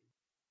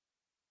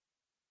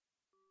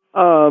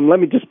 Let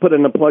me just put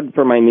in a plug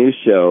for my new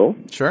show.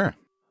 Sure.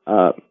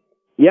 So,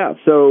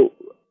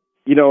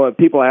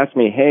 people ask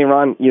me, hey,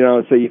 Ron,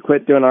 so you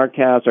quit doing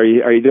Artcast. Are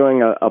you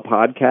doing a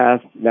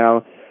podcast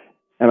now?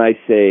 And I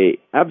say,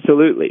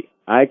 absolutely.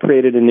 I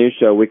created a new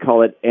show. We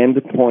call it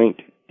Endpoint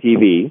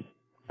TV.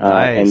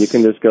 Nice. And you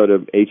can just go to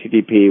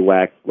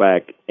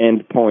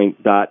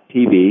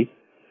http://endpoint.tv.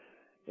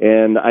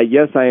 And I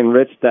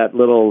enriched that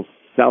little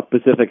South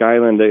Pacific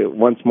island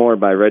once more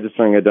by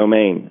registering a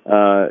domain.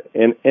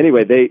 And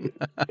anyway,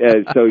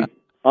 so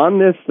on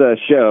this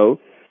show,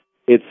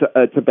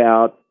 it's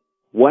about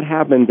what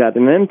happens at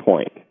an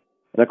endpoint.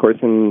 And of course,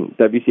 in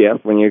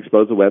WCF, when you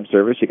expose a web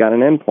service, you got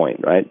an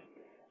endpoint, right?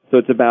 So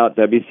it's about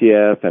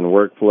WCF and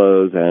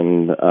workflows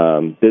and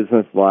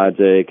business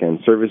logic and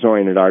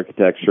service-oriented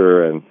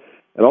architecture and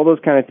all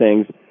those kind of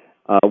things.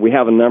 We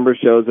have a number of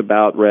shows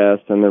about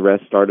REST and the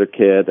REST Starter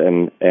Kit,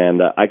 and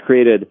I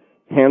created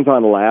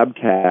hands-on lab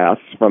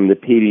casts from the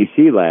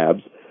PDC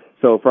labs.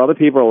 So for other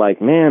people who are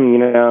like,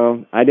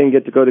 man, I didn't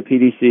get to go to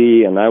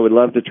PDC and I would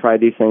love to try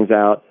these things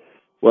out.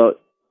 Well,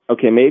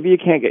 okay, maybe you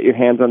can't get your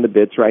hands on the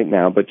bits right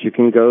now, but you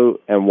can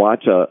go and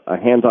watch a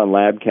hands-on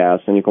lab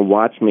cast, and you can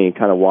watch me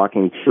kind of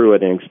walking through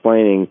it and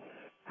explaining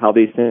how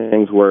these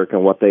things work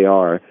and what they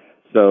are.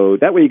 So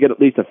that way you get at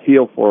least a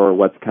feel for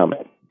what's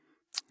coming.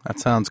 That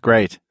sounds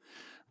great.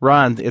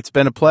 Ron, it's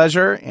been a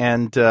pleasure,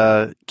 and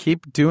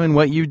keep doing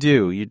what you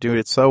do. You do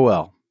it so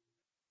well.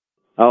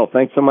 Oh,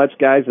 thanks so much,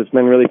 guys. It's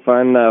been really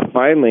fun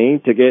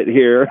finally to get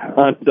here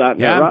on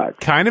 .NET Rocks. I'm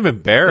kind of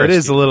embarrassed. It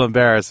is a little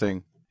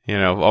embarrassing.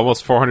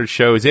 Almost 400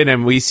 shows in,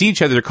 and we see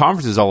each other at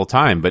conferences all the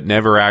time, but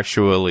never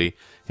actually,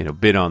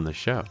 been on the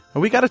show.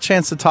 Well, we got a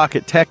chance to talk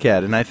at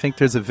TechEd, and I think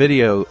there's a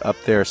video up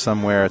there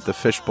somewhere at the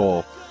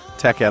Fishbowl,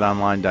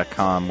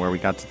 techedonline.com, where we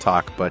got to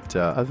talk. But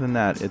other than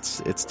that,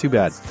 it's too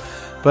bad.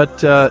 But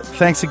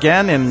thanks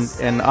again,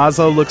 and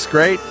Oslo looks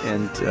great,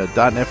 and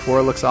 .NET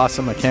 4 looks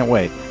awesome. I can't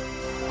wait.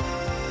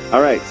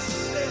 All right.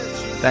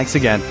 Thanks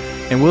again,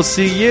 and we'll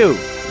see you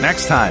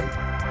next time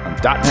on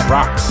 .NET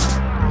Rocks.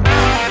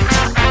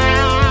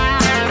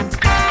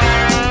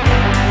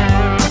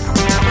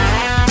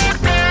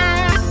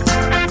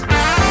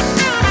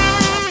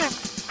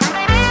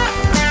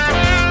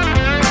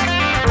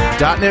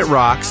 .NET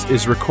Rocks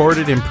is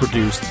recorded and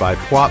produced by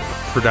PWOP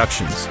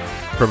Productions,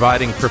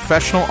 providing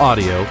professional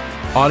audio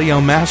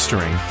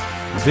mastering,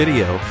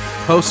 video,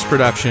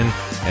 post-production,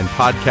 and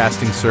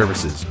podcasting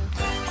services.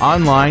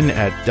 Online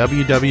at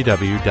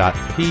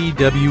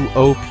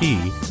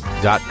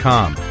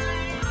www.pwop.com.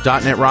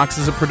 .NET Rocks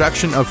is a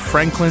production of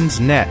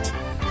Franklin's Net,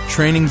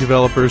 training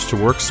developers to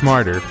work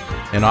smarter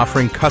and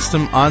offering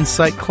custom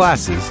on-site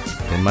classes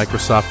in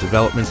Microsoft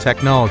development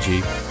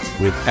technology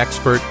with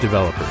expert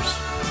developers.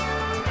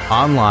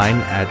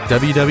 Online at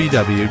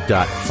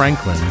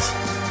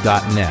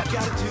www.franklins.net.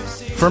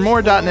 For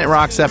more .NET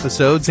Rocks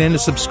episodes and to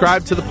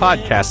subscribe to the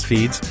podcast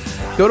feeds,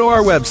 go to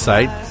our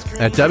website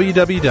at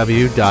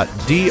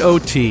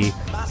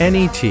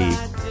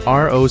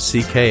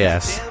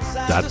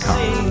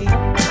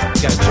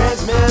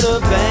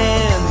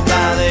www.dotnetrocks.com.